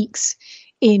rapid peaks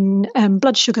in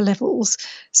blood sugar levels.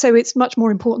 So it's much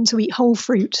more important to eat whole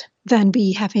fruit than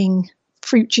be having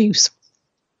fruit juice.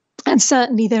 And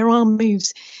certainly there are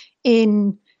moves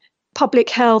in public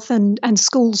health and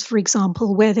schools, for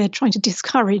example, where they're trying to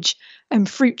discourage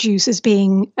fruit juice as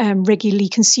being regularly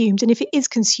consumed. And if it is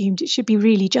consumed, it should be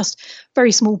really just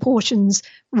very small portions,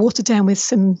 watered down with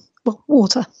some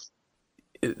water.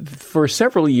 For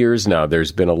several years now,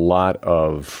 there's been a lot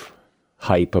of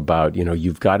hype about,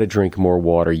 you've got to drink more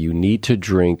water. You need to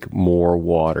drink more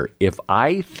water. If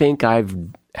I think I've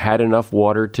had enough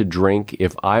water to drink,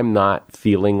 if I'm not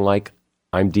feeling like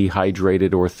I'm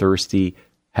dehydrated or thirsty,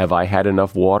 have I had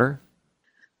enough water?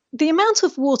 The amount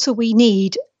of water we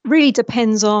need really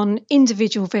depends on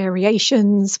individual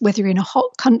variations, whether you're in a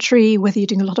hot country, whether you're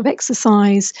doing a lot of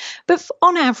exercise. But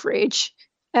on average,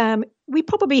 we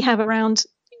probably have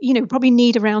probably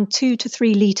need around 2 to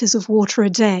 3 litres of water a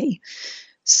day.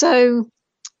 So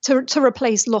to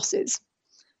replace losses.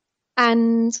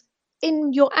 And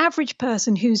in your average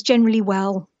person who's generally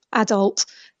well, adult,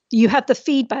 you have the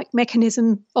feedback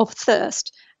mechanism of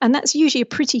thirst. And that's usually a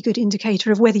pretty good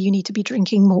indicator of whether you need to be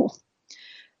drinking more.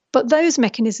 But those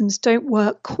mechanisms don't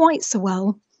work quite so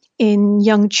well in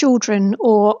young children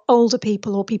or older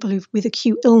people or people with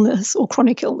acute illness or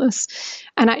chronic illness.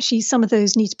 And actually, some of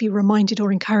those need to be reminded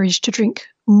or encouraged to drink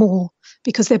more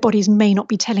because their bodies may not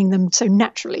be telling them so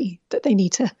naturally that they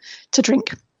need to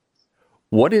drink.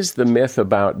 What is the myth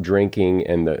about drinking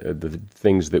and the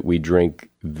things that we drink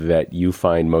that you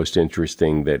find most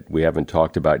interesting that we haven't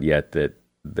talked about yet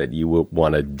that you will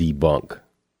want to debunk?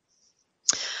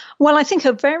 Well, I think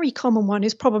a very common one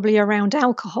is probably around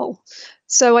alcohol.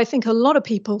 So I think a lot of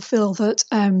people feel that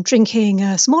drinking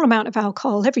a small amount of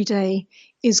alcohol every day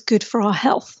is good for our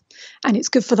health, and it's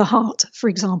good for the heart, for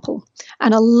example.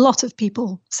 And a lot of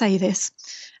people say this.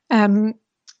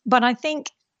 But I think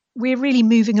we're really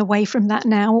moving away from that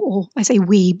now, or I say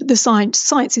we, but the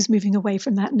science is moving away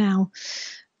from that now.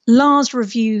 Last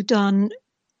review done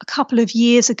a couple of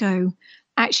years ago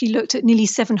actually looked at nearly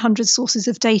 700 sources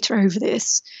of data over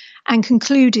this and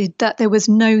concluded that there was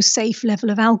no safe level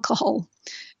of alcohol.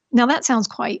 Now that sounds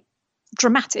quite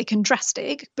dramatic and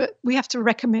drastic, but we have to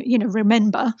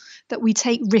remember that we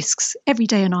take risks every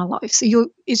day in our life. So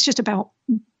it's just about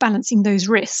balancing those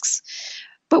risks.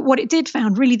 But what it did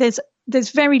found, really, there's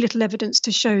very little evidence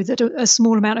to show that a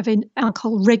small amount of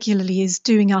alcohol regularly is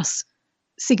doing us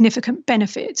significant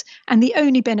benefit. And the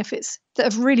only benefits that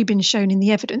have really been shown in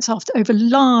the evidence after over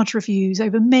large reviews,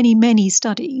 over many, many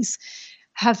studies,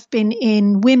 have been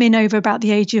in women over about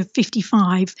the age of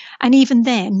 55. And even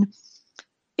then,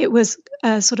 it was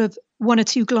sort of 1 or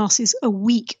 2 glasses a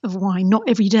week of wine, not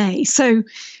every day. So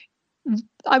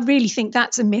I really think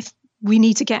that's a myth we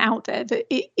need to get out there, that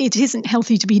it isn't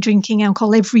healthy to be drinking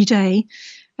alcohol every day.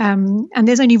 And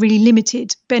there's only really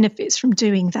limited benefits from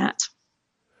doing that.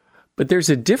 But there's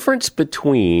a difference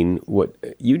between what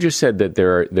you just said, that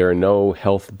there are no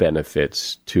health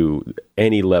benefits to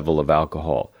any level of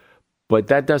alcohol. But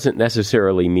that doesn't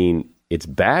necessarily mean it's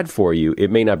bad for you. It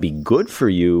may not be good for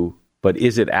you, but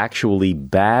is it actually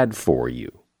bad for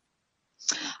you?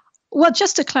 Well,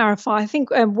 just to clarify, I think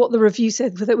what the review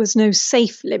said was there was no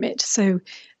safe limit. So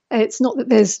it's not that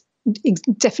there's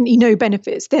definitely no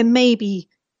benefits. There may be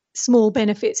small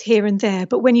benefits here and there,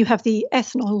 but when you have the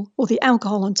ethanol or the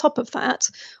alcohol on top of that,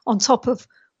 on top of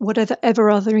whatever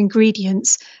other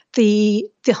ingredients, the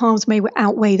harms may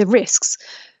outweigh the risks.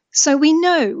 So we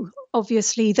know,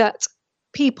 obviously, that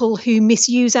people who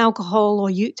misuse alcohol or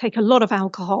you take a lot of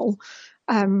alcohol,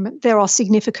 there are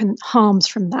significant harms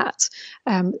from that,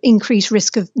 increased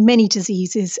risk of many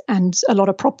diseases and a lot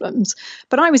of problems.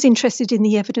 But I was interested in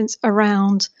the evidence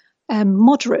around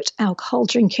moderate alcohol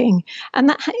drinking, and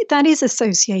that is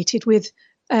associated with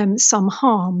some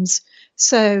harms.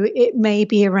 So it may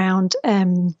be around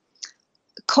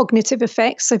cognitive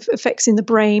effects, so effects in the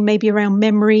brain, maybe around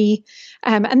memory,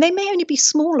 and they may only be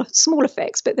small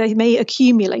effects, but they may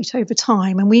accumulate over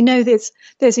time. And we know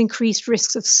there's increased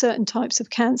risks of certain types of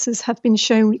cancers have been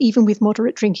shown even with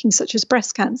moderate drinking, such as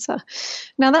breast cancer.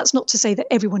 Now, that's not to say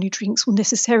that everyone who drinks will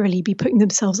necessarily be putting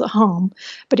themselves at harm,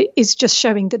 but it is just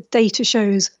showing that data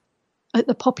shows at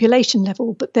the population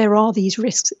level, but there are these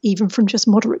risks even from just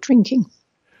moderate drinking.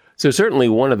 So certainly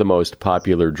one of the most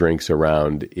popular drinks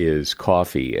around is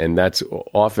coffee, and that's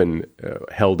often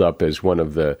held up as one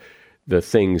of the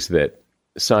things that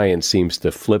science seems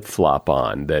to flip-flop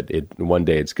on, that one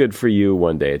day it's good for you,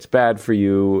 one day it's bad for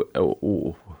you.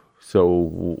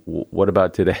 So what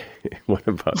about today? What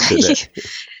about today?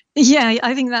 Yeah,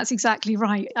 I think that's exactly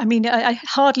right. I mean,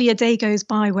 hardly a day goes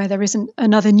by where there isn't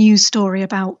another news story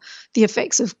about the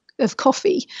effects of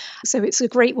coffee. So it's a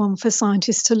great one for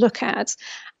scientists to look at.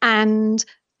 And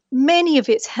many of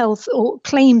its health or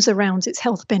claims around its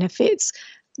health benefits,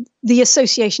 the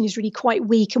association is really quite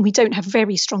weak and we don't have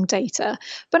very strong data.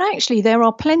 But actually, there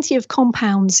are plenty of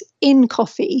compounds in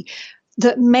coffee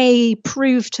that may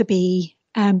prove to be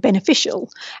beneficial.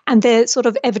 And there's sort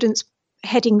of evidence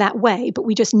heading that way, but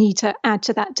we just need to add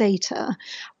to that data.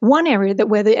 One area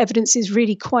where the evidence is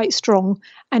really quite strong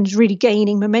and really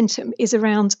gaining momentum is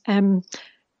around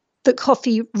the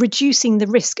coffee reducing the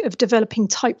risk of developing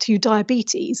type 2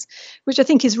 diabetes, which I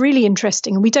think is really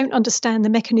interesting. And we don't understand the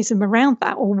mechanism around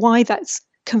that or why that's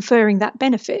conferring that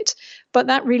benefit, but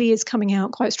that really is coming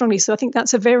out quite strongly. So I think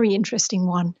that's a very interesting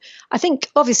one. I think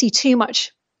obviously too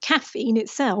much caffeine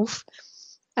itself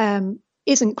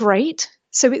isn't great.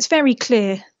 So it's very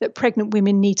clear that pregnant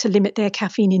women need to limit their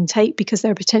caffeine intake because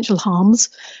there are potential harms.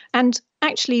 And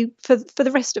actually, for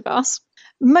the rest of us,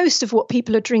 most of what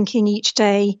people are drinking each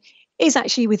day is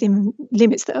actually within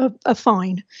limits that are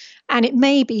fine. And it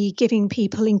may be giving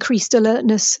people increased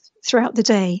alertness throughout the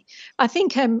day. I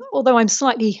think, although I'm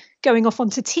slightly going off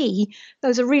onto tea, there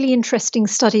was a really interesting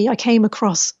study I came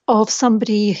across of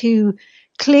somebody who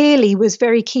clearly was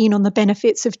very keen on the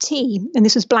benefits of tea. And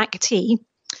this was black tea.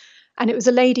 And it was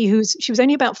a lady she was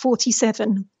only about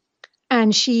 47,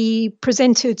 and she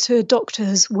presented to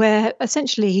doctors where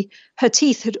essentially her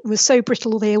teeth were so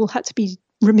brittle they all had to be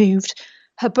removed.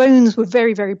 Her bones were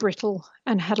very, very brittle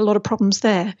and had a lot of problems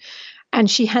there.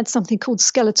 And she had something called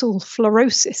skeletal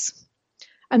fluorosis.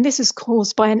 And this is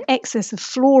caused by an excess of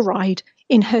fluoride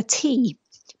in her tea,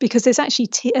 because there's actually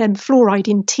fluoride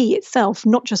in tea itself,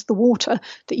 not just the water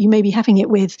that you may be having it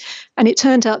with. And it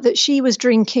turned out that she was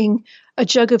drinking a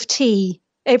jug of tea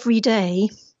every day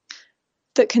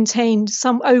that contained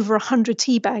some over 100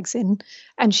 tea bags in,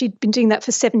 and she'd been doing that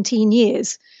for 17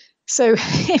 years. So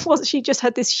she just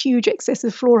had this huge excess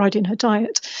of fluoride in her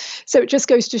diet. So it just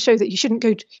goes to show that you shouldn't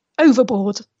go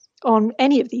overboard on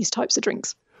any of these types of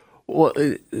drinks. Well,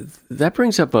 that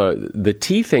brings up the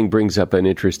tea thing brings up an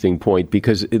interesting point,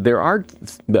 because there are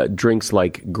drinks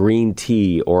like green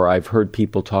tea, or I've heard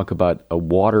people talk about a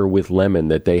water with lemon,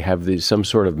 that they have some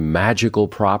sort of magical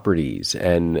properties.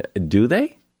 And do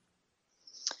they?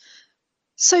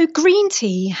 So green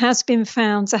tea has been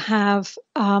found to have,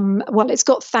 it's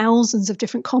got thousands of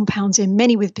different compounds in,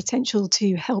 many with potential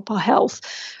to help our health.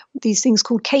 These things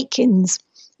called catechins.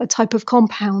 a type of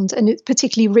compound, and it's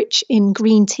particularly rich in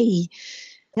green tea.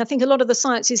 I think a lot of the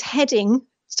science is heading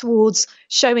towards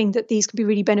showing that these can be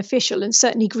really beneficial, and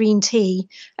certainly green tea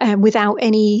without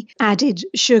any added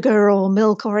sugar or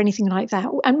milk or anything like that.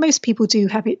 And most people do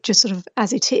have it just sort of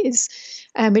as it is.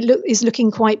 Is looking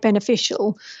quite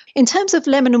beneficial. In terms of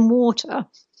lemon and water,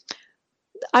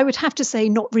 I would have to say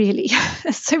not really.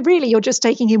 So really you're just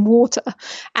taking in water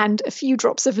and a few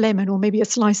drops of lemon or maybe a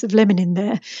slice of lemon in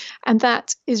there. And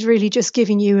that is really just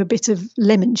giving you a bit of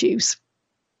lemon juice.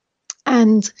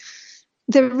 And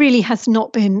there really has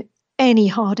not been any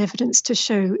hard evidence to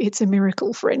show it's a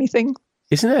miracle for anything.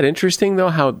 Isn't that interesting, though,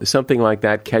 how something like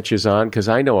that catches on? Because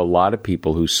I know a lot of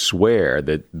people who swear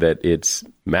that it's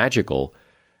magical.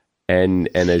 And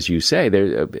as you say,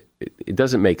 it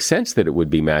doesn't make sense that it would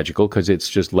be magical because it's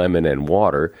just lemon and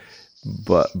water.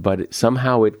 But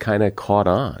somehow it kind of caught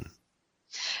on.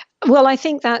 Well, I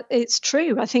think that it's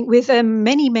true. I think with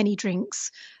many, many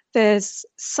drinks, there's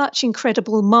such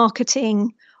incredible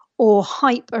marketing or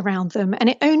hype around them. And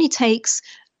it only takes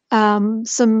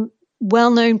some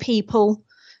well-known people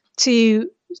to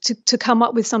come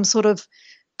up with some sort of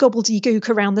gobbledygook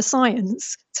around the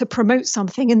science to promote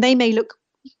something. And they may look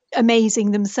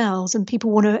amazing themselves and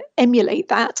people want to emulate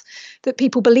that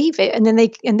people believe it. And then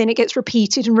it gets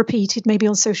repeated and repeated, maybe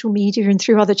on social media and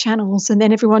through other channels. And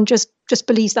then everyone just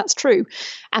believes that's true.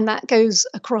 And that goes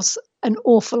across an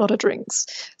awful lot of drinks.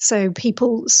 So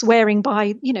people swearing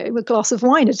by, a glass of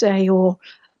wine a day or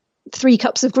 3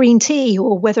 cups of green tea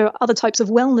or whether other types of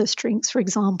wellness drinks, for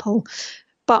example.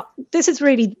 But this is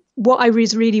really what I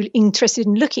was really interested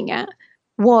in looking at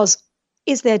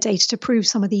is there data to prove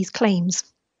some of these claims?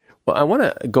 Well, I want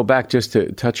to go back just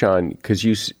to touch on, because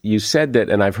you said that,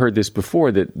 and I've heard this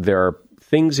before, that there are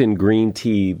things in green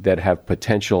tea that have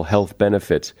potential health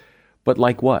benefits. But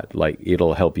like what? Like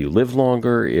it'll help you live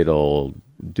longer? It'll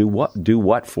do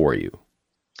what for you?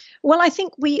 Well, I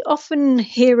think we often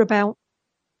hear about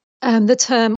the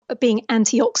term being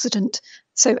antioxidant.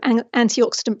 So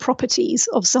antioxidant properties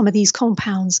of some of these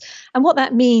compounds. And what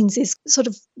that means is sort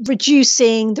of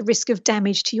reducing the risk of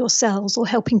damage to your cells or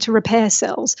helping to repair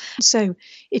cells. So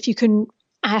if you can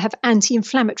have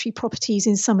anti-inflammatory properties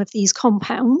in some of these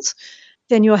compounds,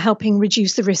 then you're helping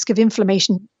reduce the risk of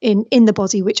inflammation in the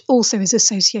body, which also is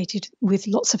associated with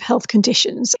lots of health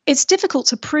conditions. It's difficult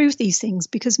to prove these things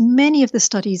because many of the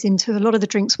studies into a lot of the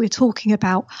drinks we're talking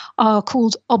about are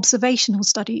called observational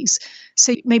studies.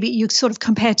 So maybe you sort of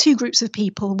compare 2 groups of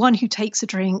people, one who takes a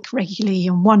drink regularly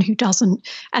and one who doesn't,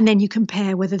 and then you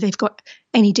compare whether they've got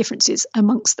any differences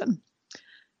amongst them.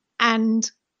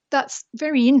 And that's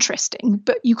very interesting,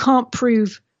 but you can't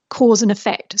prove cause and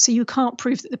effect. So you can't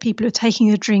prove that the people who are taking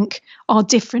a drink are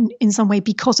different in some way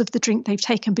because of the drink they've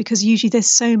taken, because usually there's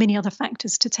so many other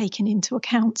factors to take into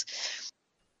account.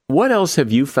 What else have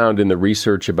you found in the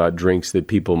research about drinks that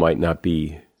people might not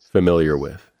be familiar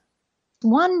with?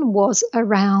 One was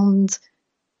around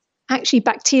actually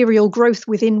bacterial growth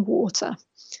within water.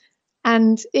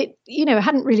 And it,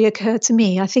 hadn't really occurred to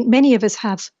me. I think many of us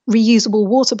have reusable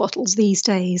water bottles these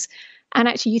days. And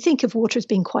actually, you think of water as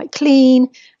being quite clean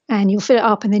and you'll fill it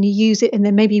up and then you use it. And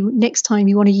then maybe next time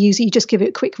you want to use it, you just give it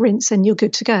a quick rinse and you're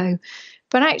good to go.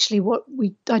 But actually,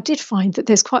 I did find that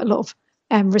there's quite a lot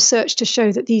of research to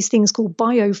show that these things called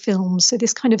biofilms, so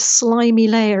this kind of slimy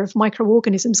layer of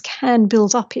microorganisms can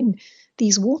build up in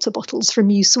these water bottles from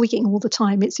you swigging all the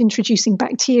time. It's introducing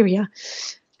bacteria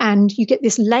and you get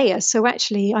this layer. So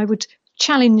actually, I would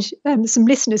challenge some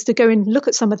listeners to go and look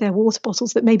at some of their water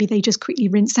bottles that maybe they just quickly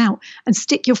rinse out and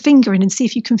stick your finger in and see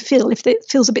if you can feel. If it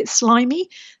feels a bit slimy,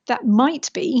 that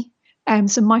might be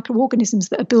some microorganisms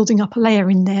that are building up a layer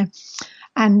in there.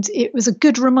 And it was a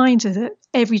good reminder that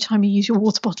every time you use your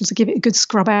water bottle to give it a good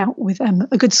scrub out with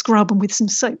a good scrub and with some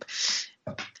soap.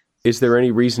 Is there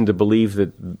any reason to believe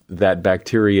that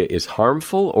bacteria is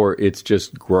harmful or it's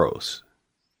just gross?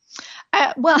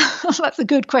 Well, that's a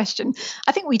good question.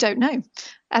 I think we don't know.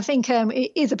 I think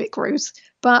it is a bit gross,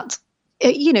 but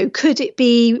could it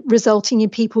be resulting in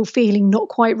people feeling not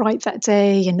quite right that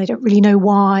day and they don't really know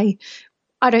why?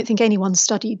 I don't think anyone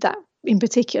studied that in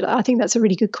particular. I think that's a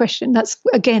really good question. That's,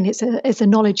 again, it's a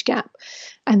knowledge gap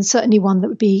and certainly one that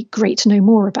would be great to know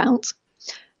more about.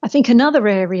 I think another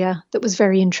area that was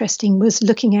very interesting was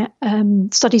looking at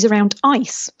studies around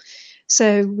ice.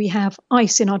 So we have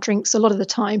ice in our drinks a lot of the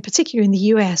time, particularly in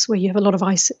the US where you have a lot of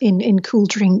ice in cool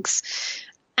drinks,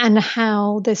 and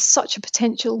how there's such a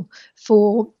potential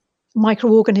for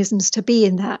microorganisms to be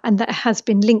in that, and that has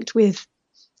been linked with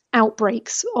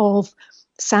outbreaks of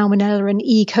Salmonella and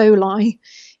E. coli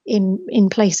in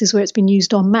places where it's been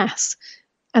used en masse.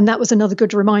 And that was another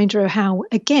good reminder of how,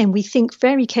 again, we think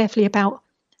very carefully about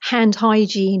hand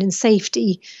hygiene and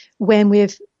safety when we're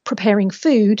preparing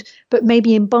food, but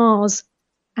maybe in bars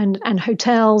and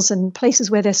hotels and places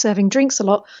where they're serving drinks a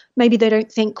lot, maybe they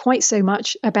don't think quite so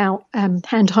much about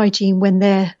hand hygiene when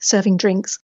they're serving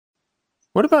drinks.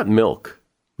 What about milk?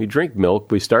 We drink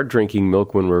milk. We start drinking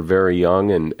milk when we're very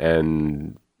young,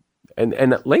 and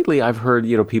lately I've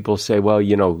heard people say,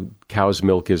 well, cow's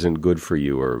milk isn't good for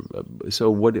you, or so.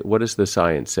 What does the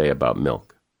science say about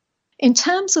milk? In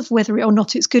terms of whether or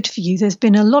not it's good for you, there's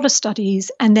been a lot of studies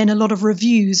and then a lot of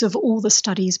reviews of all the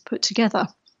studies put together.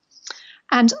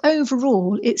 And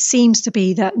overall, it seems to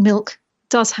be that milk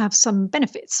does have some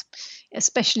benefits,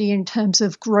 especially in terms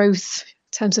of growth,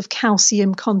 in terms of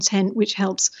calcium content, which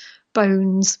helps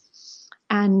bones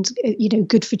and,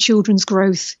 good for children's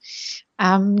growth.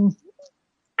 And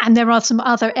there are some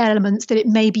other elements that it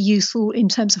may be useful in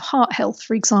terms of heart health,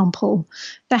 for example.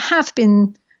 There have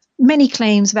been many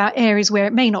claims about areas where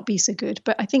it may not be so good,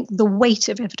 but I think the weight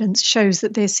of evidence shows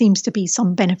that there seems to be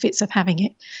some benefits of having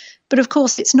it. But of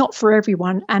course, it's not for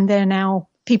everyone, and there are now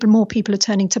more people are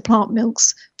turning to plant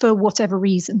milks for whatever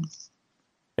reason.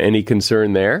 Any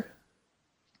concern there?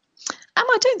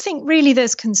 I don't think really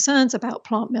there's concerns about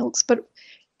plant milks, but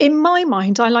in my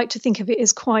mind, I like to think of it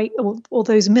as or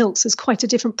those milks as quite a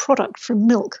different product from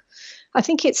milk. I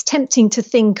think it's tempting to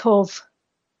think of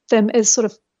them as sort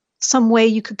of some way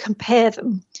you could compare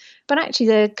them, but actually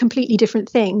they're completely different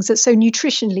things. So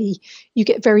nutritionally, you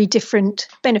get very different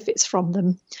benefits from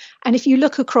them. And if you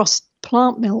look across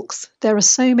plant milks, there are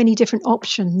so many different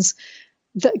options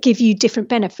that give you different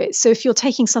benefits. So if you're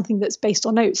taking something that's based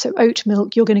on oats, so oat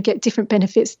milk, you're going to get different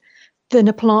benefits than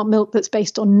a plant milk that's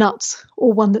based on nuts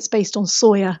or one that's based on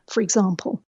soya, for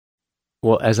example.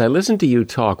 Well, as I listen to you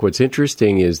talk, what's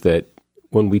interesting is that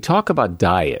when we talk about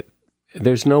diet,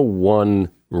 there's no one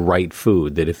right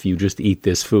food that if you just eat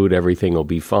this food, everything will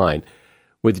be fine.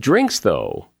 With drinks,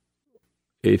 though,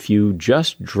 if you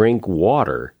just drink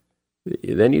water,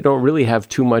 then you don't really have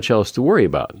too much else to worry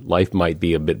about. Life might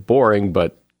be a bit boring,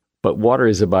 but water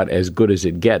is about as good as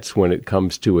it gets when it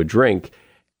comes to a drink.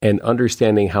 And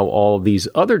understanding how all of these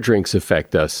other drinks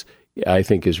affect us, I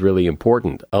think, is really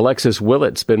important. Alexis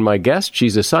Willett's been my guest.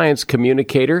 She's a science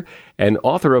communicator and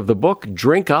author of the book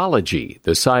Drinkology,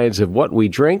 The Science of What We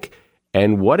Drink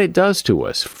and What It Does to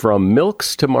Us, From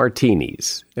Milks to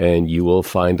Martinis. And you will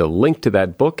find a link to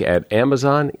that book at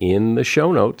Amazon in the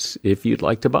show notes if you'd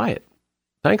like to buy it.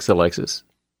 Thanks, Alexis.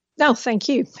 No, thank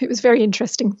you. It was very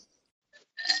interesting.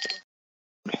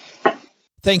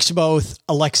 Thanks to both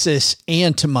Alexis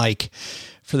and to Mike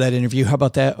for that interview. How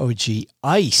about that? Oh, gee,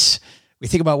 ice. We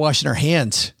think about washing our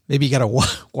hands. Maybe you got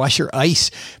to wash your ice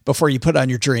before you put on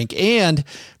your drink. And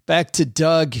back to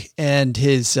Doug and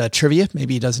his trivia.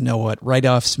 Maybe he doesn't know what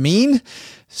write-offs mean.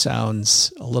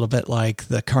 Sounds a little bit like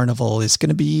the carnival is going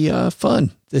to be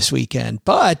fun this weekend.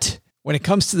 But when it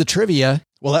comes to the trivia,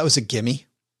 well, that was a gimme.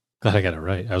 Glad I got it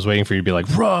right. I was waiting for you to be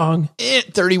like, wrong.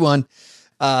 31.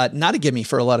 Not a gimme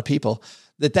for a lot of people.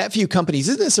 That few companies,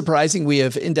 isn't it surprising we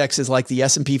have indexes like the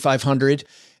S&P 500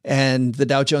 and the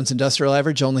Dow Jones Industrial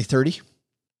Average, only 30?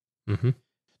 Mm-hmm.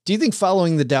 Do you think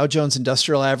following the Dow Jones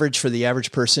Industrial Average for the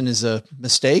average person is a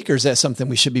mistake, or is that something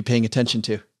we should be paying attention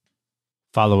to?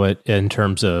 Follow it in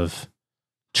terms of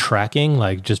tracking,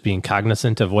 like just being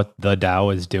cognizant of what the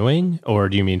Dow is doing? Or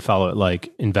do you mean follow it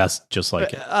like invest just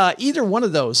like it? Either one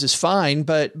of those is fine,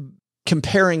 but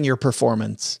comparing your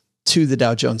performance to the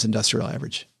Dow Jones Industrial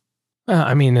Average.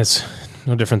 I mean, it's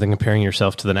no different than comparing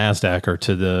yourself to the NASDAQ or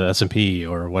to the S&P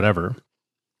or whatever.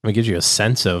 It gives you a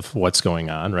sense of what's going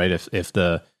on, right? If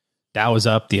the Dow is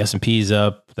up, the S&P is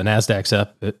up, the NASDAQ's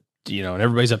up, and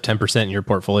everybody's up 10% and your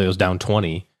portfolio is down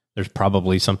 20, there's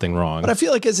probably something wrong. But I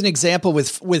feel like as an example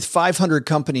with 500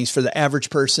 companies for the average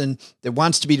person that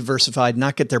wants to be diversified,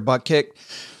 not get their butt kicked,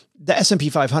 the S&P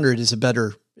 500 is a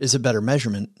better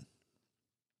measurement.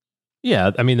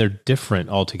 Yeah, I mean, they're different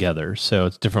altogether. So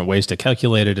it's different ways to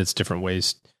calculate it. It's different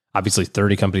ways, obviously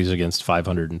 30 companies against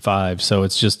 505. So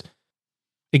it's just,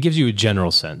 it gives you a general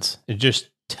sense. It just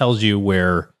tells you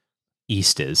where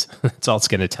east is. That's all it's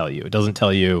going to tell you. It doesn't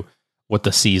tell you what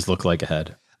the seas look like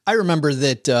ahead. I remember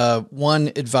that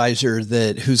one advisor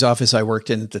whose office I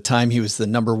worked in at the time, he was the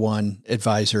number one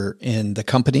advisor in the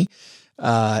company.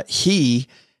 He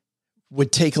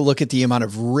would take a look at the amount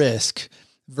of risk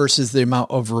versus the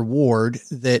amount of reward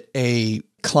that a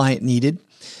client needed.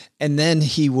 And then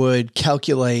he would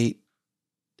calculate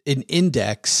an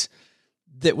index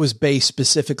that was based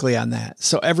specifically on that.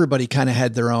 So everybody kind of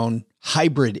had their own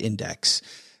hybrid index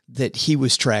that he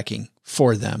was tracking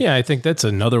for them. Yeah, I think that's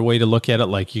another way to look at it.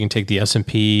 Like you can take the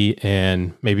S&P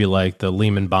and maybe like the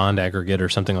Lehman bond aggregate or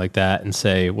something like that and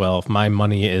say, well, if my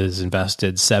money is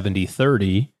invested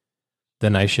 70-30,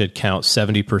 then I should count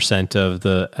 70% of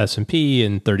the S&P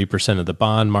and 30% of the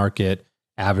bond market,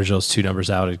 average those two numbers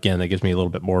out. Again, that gives me a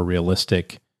little bit more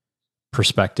realistic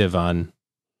perspective on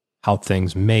how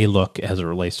things may look as it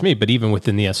relates to me. But even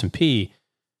within the S&P,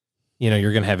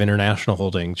 you're going to have international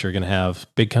holdings. You're going to have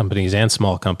big companies and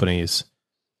small companies.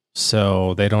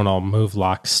 So they don't all move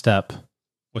lockstep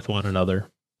with one another.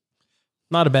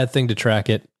 Not a bad thing to track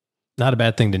it. Not a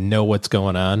bad thing to know what's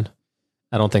going on.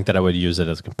 I don't think that I would use it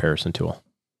as a comparison tool.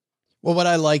 Well, what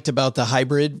I liked about the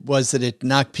hybrid was that it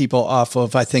knocked people off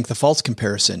of, I think, the false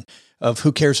comparison of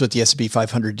who cares what the S&P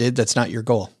 500 did. That's not your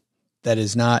goal. That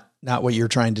is not what you're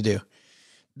trying to do.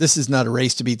 This is not a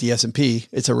race to beat the S&P.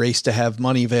 It's a race to have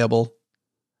money available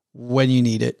when you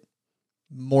need it,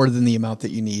 more than the amount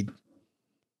that you need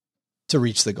to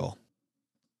reach the goal.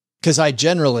 Because I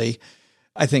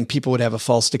think people would have a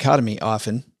false dichotomy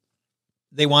often.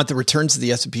 They want the returns of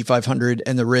the S&P 500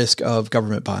 and the risk of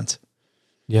government bonds.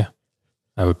 Yeah,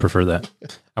 I would prefer that.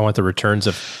 I want the returns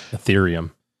of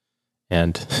Ethereum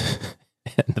and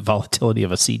the volatility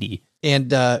of a CD.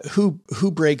 And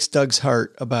who breaks Doug's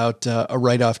heart about a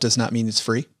write-off does not mean it's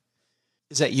free?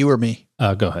 Is that you or me?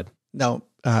 Go ahead. No,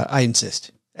 I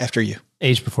insist. After you.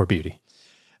 Age before beauty.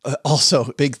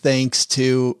 Also, big thanks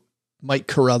to Mike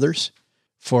Carruthers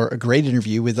for a great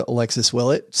interview with Alexis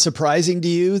Willett. Surprising to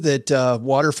you that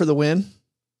water for the win?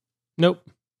 Nope.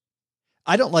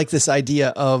 I don't like this idea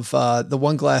of the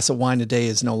one glass of wine a day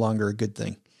is no longer a good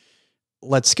thing.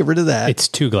 Let's get rid of that. It's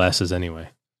 2 glasses anyway.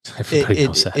 Everybody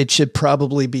knows that. It should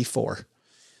probably be 4.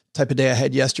 Type of day I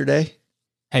had yesterday.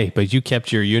 Hey, but you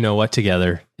kept your you-know-what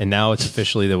together, and now it's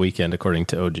officially the weekend, according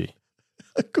to OG.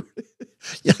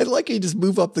 Yeah, I like you just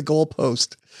move up the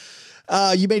goalpost.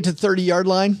 You made it to the 30-yard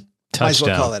line. Touchdown. Might as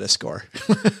well call that a score.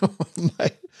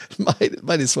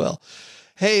 might as well.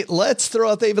 Hey, let's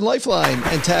throw out the Haven Lifeline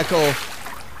and tackle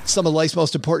some of life's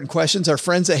most important questions. Our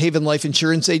friends at Haven Life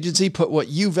Insurance Agency put what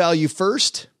you value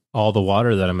first. All the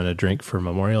water that I'm going to drink for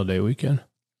Memorial Day weekend.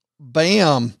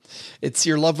 Bam. It's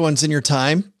your loved ones in your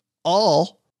time,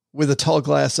 all with a tall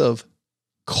glass of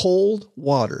cold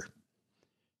water.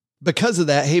 Because of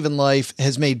that, Haven Life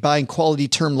has made buying quality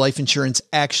term life insurance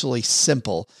actually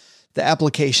simple. The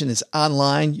application is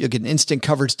online. You'll get an instant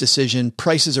coverage decision.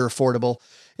 Prices are affordable.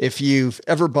 If you've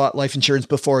ever bought life insurance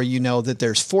before, you know that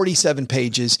there's 47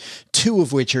 pages, 2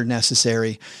 of which are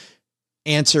necessary.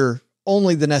 Answer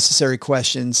only the necessary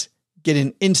questions. Get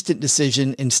an instant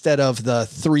decision instead of the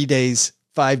 3 days,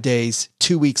 5 days,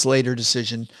 2 weeks later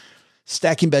decision.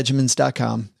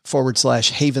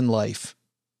 StackingBenjamins.com/Haven Life.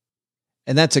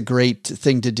 And that's a great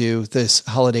thing to do this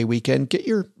holiday weekend. Get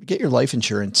your life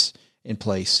insurance in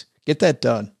place. Get that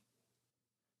done.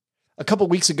 A couple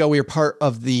of weeks ago, we were part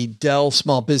of the Dell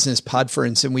Small Business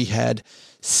Podference, and we had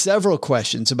several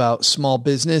questions about small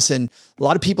business and a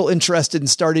lot of people interested in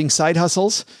starting side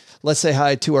hustles. Let's say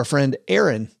hi to our friend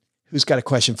Aaron, who's got a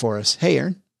question for us. Hey,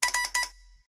 Aaron.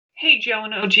 Hey, Joe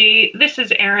and OG. This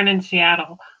is Aaron in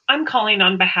Seattle. I'm calling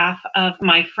on behalf of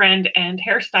my friend and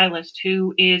hairstylist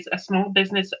who is a small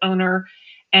business owner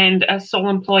and a sole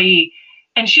employee.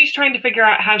 And she's trying to figure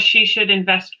out how she should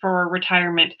invest for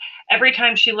retirement. Every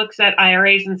time she looks at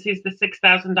IRAs and sees the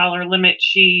 $6,000 limit,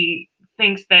 she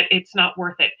thinks that it's not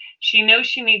worth it. She knows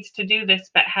she needs to do this,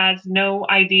 but has no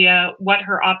idea what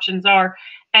her options are.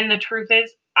 And the truth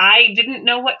is, I didn't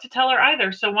know what to tell her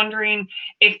either. So wondering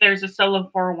if there's a solo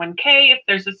 401k, if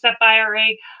there's a SEP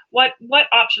IRA, what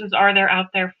options are there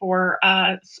out there for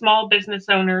small business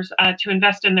owners to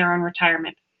invest in their own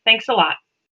retirement? Thanks a lot.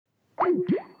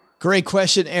 Great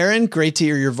question, Aaron. Great to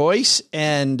hear your voice.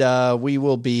 And we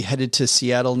will be headed to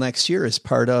Seattle next year as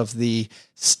part of the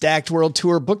Stacked World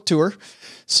Tour book tour.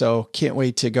 So can't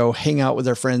wait to go hang out with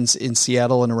our friends in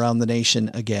Seattle and around the nation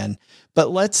again.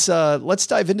 But let's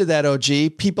dive into that,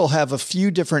 OG. People have a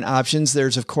few different options.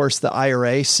 There's, of course, the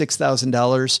IRA,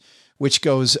 $6,000, which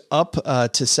goes up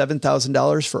to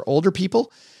 $7,000 for older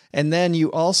people. And then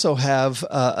you also have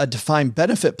a defined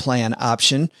benefit plan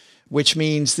option, which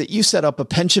means that you set up a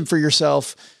pension for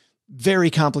yourself. Very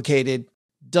complicated.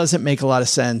 Doesn't make a lot of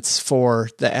sense for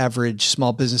the average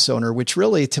small business owner, which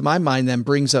really, to my mind, then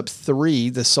brings up 3,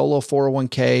 the solo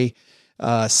 401k,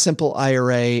 simple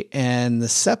IRA, and the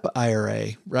SEP IRA,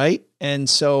 right? And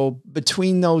so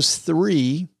between those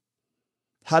 3,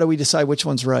 how do we decide which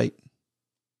one's right?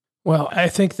 Well, I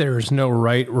think there's no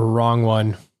right or wrong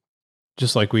one.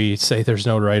 Just like we say there's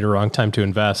no right or wrong time to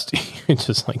invest. You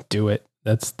just like do it.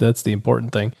 That's the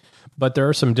important thing. but there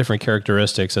are some different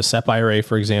characteristics. A SEP IRA,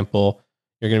 for example,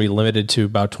 you're going to be limited to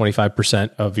about 25%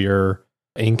 of your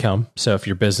income. So if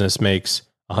your business makes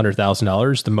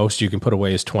 $100,000, the most you can put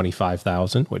away is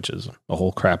 $25,000, which is a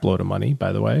whole crap load of money,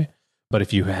 by the way. But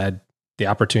if you had the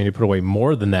opportunity to put away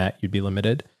more than that, you'd be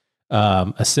limited.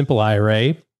 A simple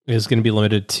IRA is going to be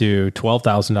limited to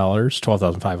 $12,000,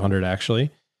 $12,500 actually.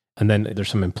 And then there's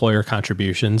some employer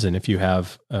contributions. And if you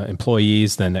have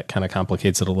employees, then that kind of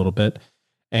complicates it a little bit.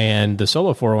 And the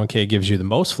solo 401k gives you the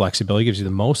most flexibility, gives you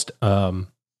the most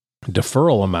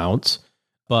deferral amounts,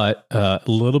 but a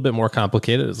little bit more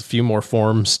complicated. There's a few more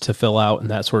forms to fill out and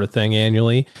that sort of thing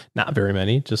annually. Not very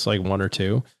many, just like one or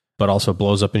two, but also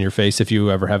blows up in your face if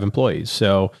you ever have employees.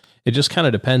 So it just kind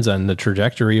of depends on the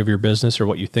trajectory of your business or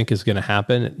what you think is going to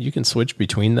happen. You can switch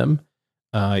between them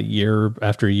year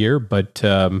after year, but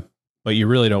you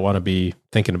really don't want to be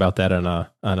thinking about that on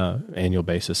a annual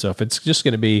basis. So if it's just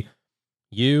going to be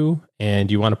you and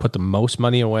you want to put the most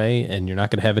money away and you're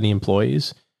not going to have any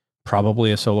employees,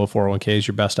 probably a solo 401k is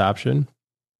your best option.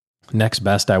 Next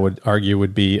best, I would argue,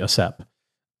 would be a SEP.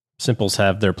 Simples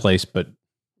have their place, but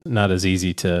not as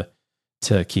easy to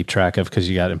keep track of because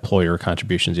you got employer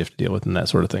contributions you have to deal with and that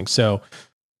sort of thing. So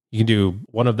you can do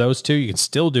one of those two. You can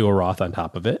still do a Roth on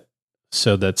top of it.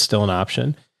 So that's still an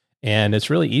option. And it's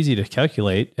really easy to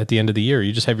calculate at the end of the year.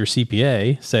 You just have your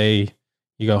CPA say,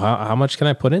 you go, how much can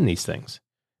I put in these things?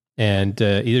 And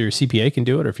either your CPA can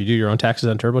do it, or if you do your own taxes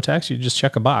on TurboTax, you just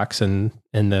check a box and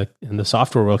the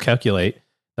software will calculate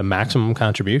the maximum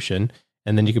contribution,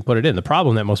 and then you can put it in. The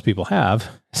problem that most people have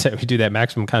is that we do that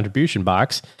maximum contribution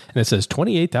box and it says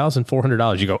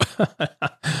 $28,400. You go,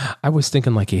 I was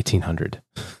thinking like $1,800.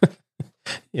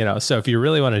 So if you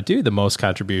really want to do the most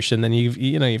contribution, then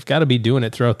you've got to be doing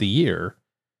it throughout the year.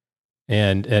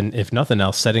 And if nothing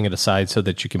else, setting it aside so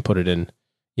that you can put it in,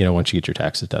 once you get your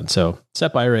taxes done. So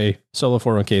SEP IRA, solo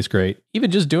 401k is great. Even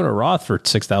just doing a Roth for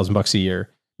 $6,000 a year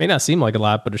may not seem like a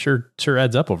lot, but it sure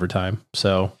adds up over time.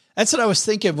 So that's what I was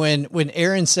thinking when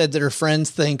Erin said that her friend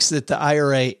thinks that the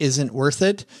IRA isn't worth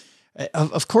it.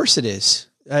 Of course it is.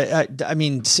 I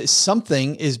mean,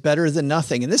 something is better than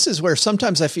nothing. And this is where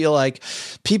sometimes I feel like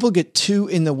people get too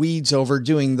in the weeds over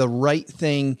doing the right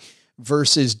thing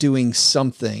versus doing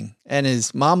something. And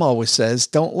as Mom always says,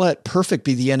 don't let perfect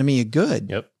be the enemy of good.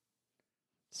 Yep.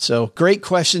 So great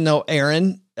question though,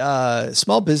 Erin.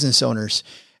 Small business owners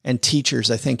and teachers,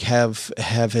 I think have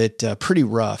it pretty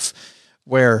rough,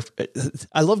 where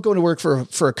I love going to work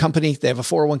for a company. They have a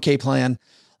 401k plan.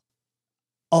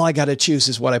 All I got to choose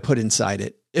is what I put inside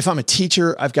it. If I'm a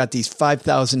teacher, I've got these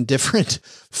 5,000 different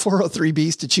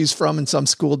 403Bs to choose from in some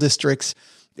school districts.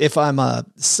 If I'm a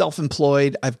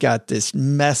self-employed, I've got this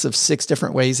mess of 6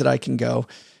 different ways that I can go.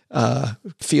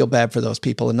 Feel bad for those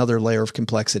people. Another layer of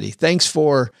complexity. Thanks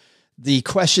for the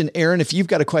question, Erin. If you've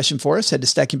got a question for us, head to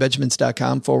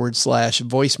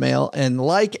stackingbenjamins.com/voicemail. And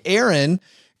like Erin,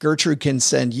 Gertrude can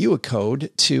send you a code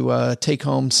to take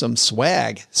home some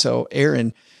swag. So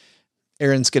Erin's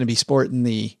going to be sporting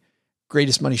the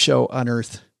Greatest Money Show on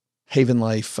Earth Haven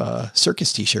Life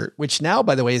circus t-shirt, which now,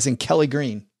 by the way, is in Kelly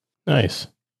Green. Nice.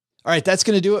 All right, that's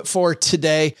going to do it for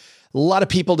today. A lot of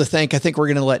people to thank. I think we're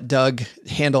going to let Doug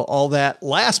handle all that.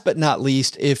 Last but not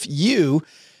least, if you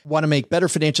want to make better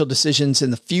financial decisions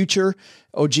in the future,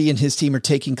 OG and his team are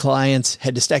taking clients.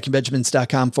 Head to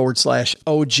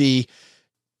stackingbenjamins.com/OG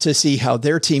to see how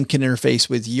their team can interface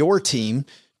with your team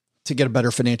to get a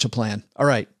better financial plan. All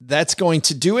right, that's going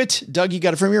to do it. Doug, you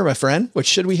got it from here, my friend. What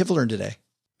should we have learned today?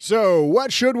 So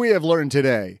what should we have learned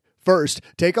today? First,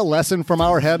 take a lesson from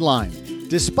our headline.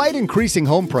 Despite increasing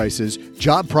home prices,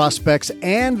 job prospects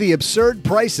and the absurd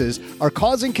prices are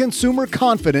causing consumer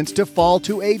confidence to fall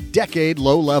to a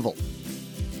decade-low level.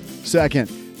 Second,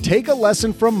 take a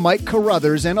lesson from Mike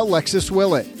Carruthers and Alexis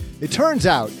Willett. It turns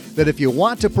out that if you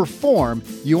want to perform,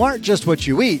 you aren't just what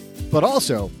you eat, but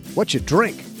also what you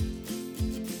drink.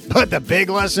 But the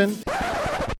big lesson?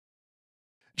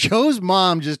 Joe's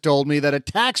mom just told me that a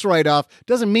tax write-off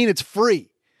doesn't mean it's free.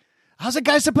 How's a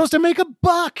guy supposed to make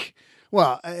 $1?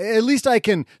 Well, at least I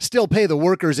can still pay the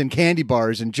workers in candy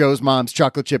bars and Joe's mom's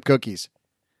chocolate chip cookies.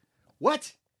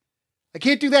 What? I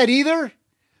can't do that either?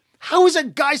 How is a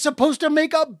guy supposed to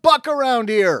make $1 around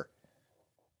here?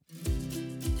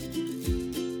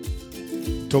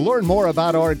 To learn more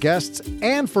about our guests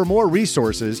and for more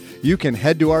resources, you can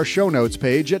head to our show notes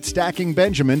page at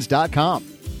stackingbenjamins.com.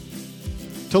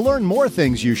 To learn more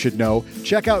things you should know,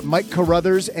 check out Mike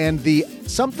Carruthers and the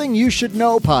Something You Should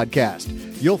Know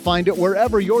podcast. You'll find it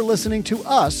wherever you're listening to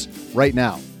us right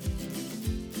now.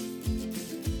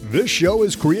 This show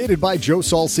is created by Joe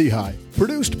Saul-Sehy,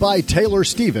 produced by Taylor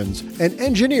Stevens, and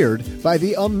engineered by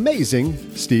the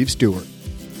amazing Steve Stewart.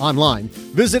 Online,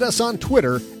 visit us on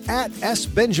Twitter at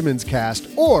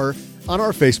SBenjaminsCast or on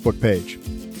our Facebook page.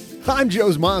 I'm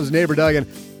Joe's mom's neighbor, Doug, and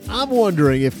I'm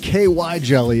wondering if KY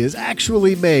jelly is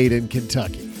actually made in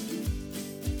Kentucky.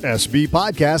 SB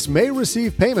Podcasts may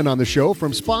receive payment on the show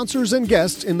from sponsors and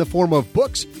guests in the form of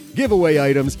books, giveaway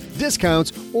items,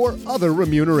 discounts, or other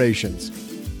remunerations.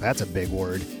 That's a big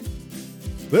word.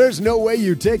 There's no way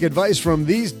you take advice from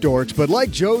these dorks, but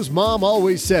like Joe's mom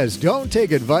always says, don't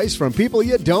take advice from people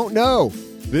you don't know.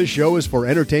 This show is for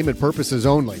entertainment purposes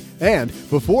only, and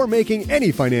before making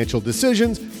any financial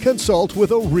decisions, consult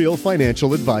with a real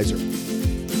financial advisor.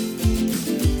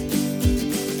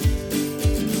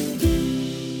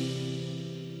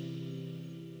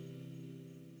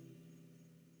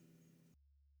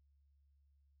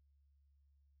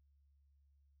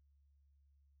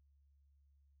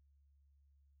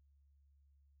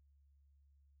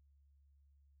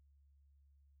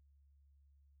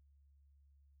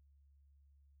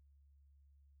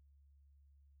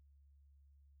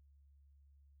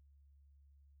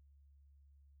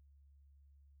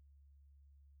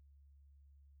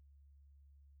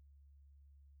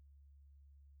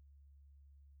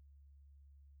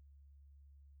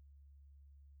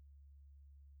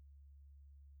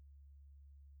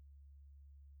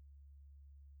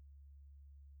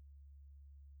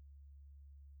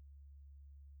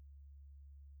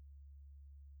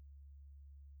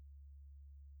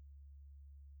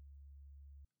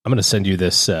 I'm going to send you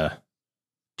this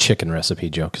chicken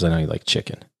recipe, Joe, because I know you like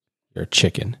chicken. You're a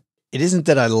chicken. It isn't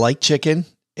that I like chicken.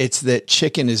 It's that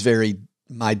chicken is very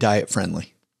my diet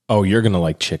friendly. Oh, you're going to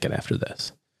like chicken after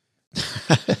this.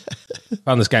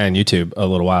 Found this guy on YouTube a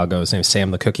little while ago. His name's Sam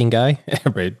the Cooking Guy.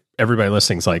 Everybody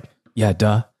listening's like, yeah,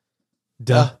 duh.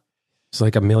 It's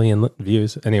like 1 million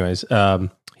views. Anyways,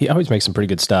 he always makes some pretty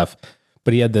good stuff.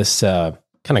 But he had this kind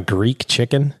of Greek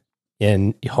chicken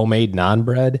in homemade naan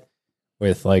bread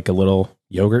with like a little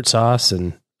yogurt sauce.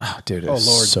 And, oh, dude,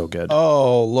 it's so good.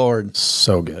 Oh, Lord.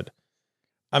 So good.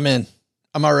 I'm in.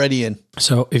 I'm already in.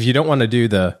 So if you don't want to do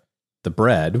the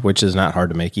bread, which is not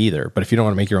hard to make either, but if you don't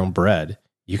want to make your own bread,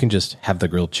 you can just have the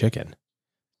grilled chicken.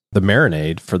 The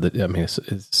marinade for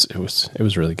it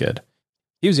was really good.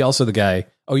 He was also the guy.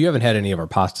 Oh, you haven't had any of our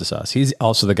pasta sauce. He's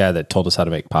also the guy that told us how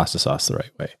to make pasta sauce the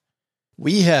right way.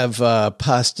 We have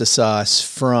pasta sauce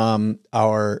from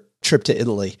our trip to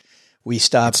Italy. We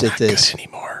stopped at this. Good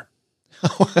anymore.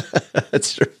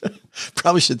 That's true.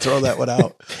 Probably should throw that one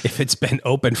out. If it's been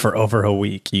open for over a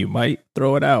week, you might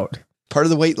throw it out. Part of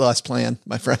the weight loss plan,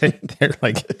 my friend.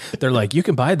 they're like, you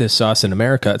can buy this sauce in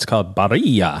America. It's called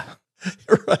Barilla.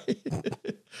 Right.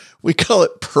 We call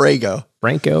it Prego.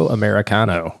 Franco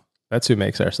Americano. That's who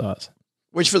makes our sauce.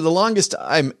 Which for the longest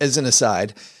time, as an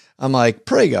aside, I'm like,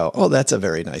 Prego. Oh, that's a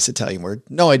very nice Italian word.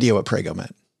 No idea what Prego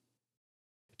meant.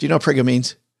 Do you know what Prego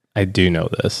means? I do know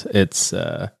this. It's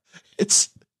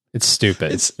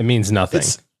stupid. It means nothing.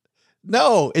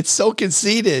 It's so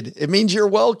conceited. It means you're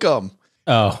welcome.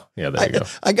 Oh, yeah, there you go.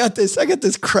 I got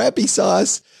this crappy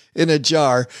sauce in a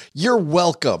jar. You're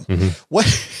welcome.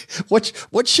 Mm-hmm.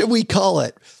 What should we call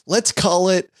it? Let's call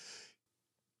it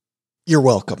you're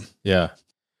welcome. Yeah.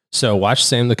 So watch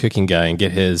Sam the Cooking Guy and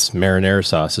get his marinara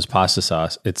sauce, his pasta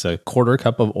sauce. It's a 1/4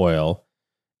 cup of oil.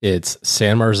 It's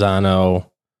San Marzano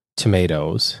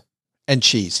tomatoes and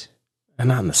cheese. And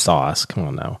not in the sauce. Come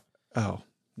on now. Oh,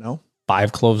 no.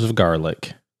 5 cloves of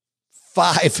garlic.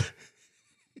 5.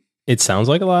 It sounds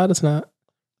like a lot. It's not.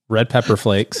 Red pepper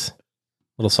flakes,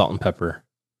 little salt and pepper.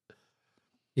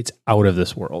 It's out of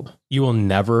this world. You will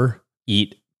never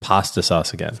eat pasta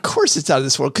sauce again. Of course it's out of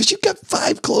this world because you've got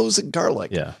 5 cloves of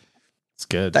garlic. Yeah. It's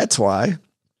good. That's why.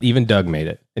 Even Doug made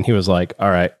it. And he was like,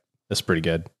 all right, that's pretty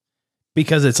good.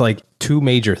 Because it's like 2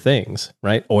 major things,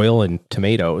 right? Oil and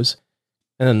tomatoes.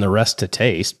 And then the rest to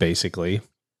taste, basically.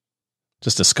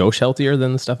 Just a skosh healthier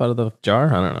than the stuff out of the jar?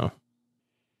 I don't know.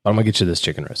 But I'm going to get you this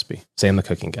chicken recipe. Sam the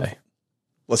Cooking Guy.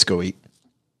 Let's go eat.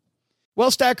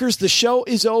 Well, Stackers, the show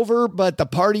is over, but the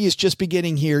party is just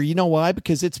beginning here. You know why?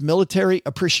 Because it's Military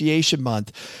Appreciation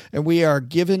Month, and we are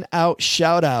giving out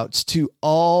shout-outs to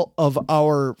all of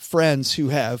our friends who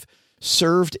have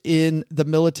served in the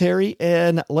military.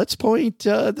 And let's point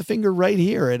the finger right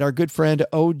here at our good friend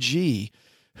OG,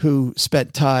 who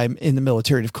spent time in the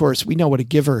military. And of course, we know what a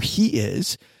giver he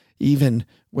is, even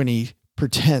when he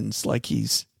pretends like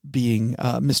he's being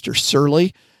Mr.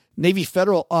 Surly. Navy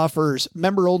Federal offers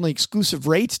member-only exclusive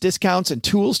rates, discounts, and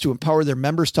tools to empower their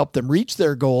members to help them reach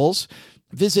their goals.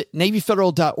 Visit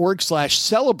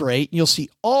NavyFederal.org/celebrate. You'll see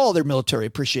all their Military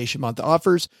Appreciation Month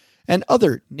offers and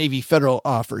other Navy Federal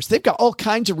offers. They've got all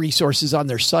kinds of resources on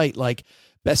their site, like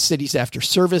best cities after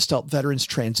service to help veterans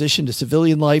transition to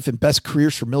civilian life and best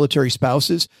careers for military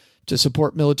spouses to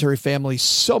support military families.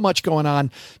 So much going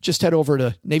on. Just head over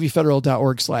to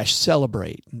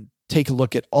NavyFederal.org/celebrate and take a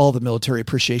look at all the Military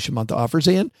Appreciation Month offers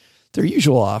and their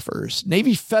usual offers.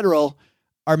 Navy Federal,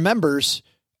 our members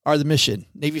are the mission.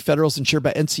 Navy Federal is insured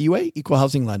by NCUA, Equal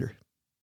Housing Lender.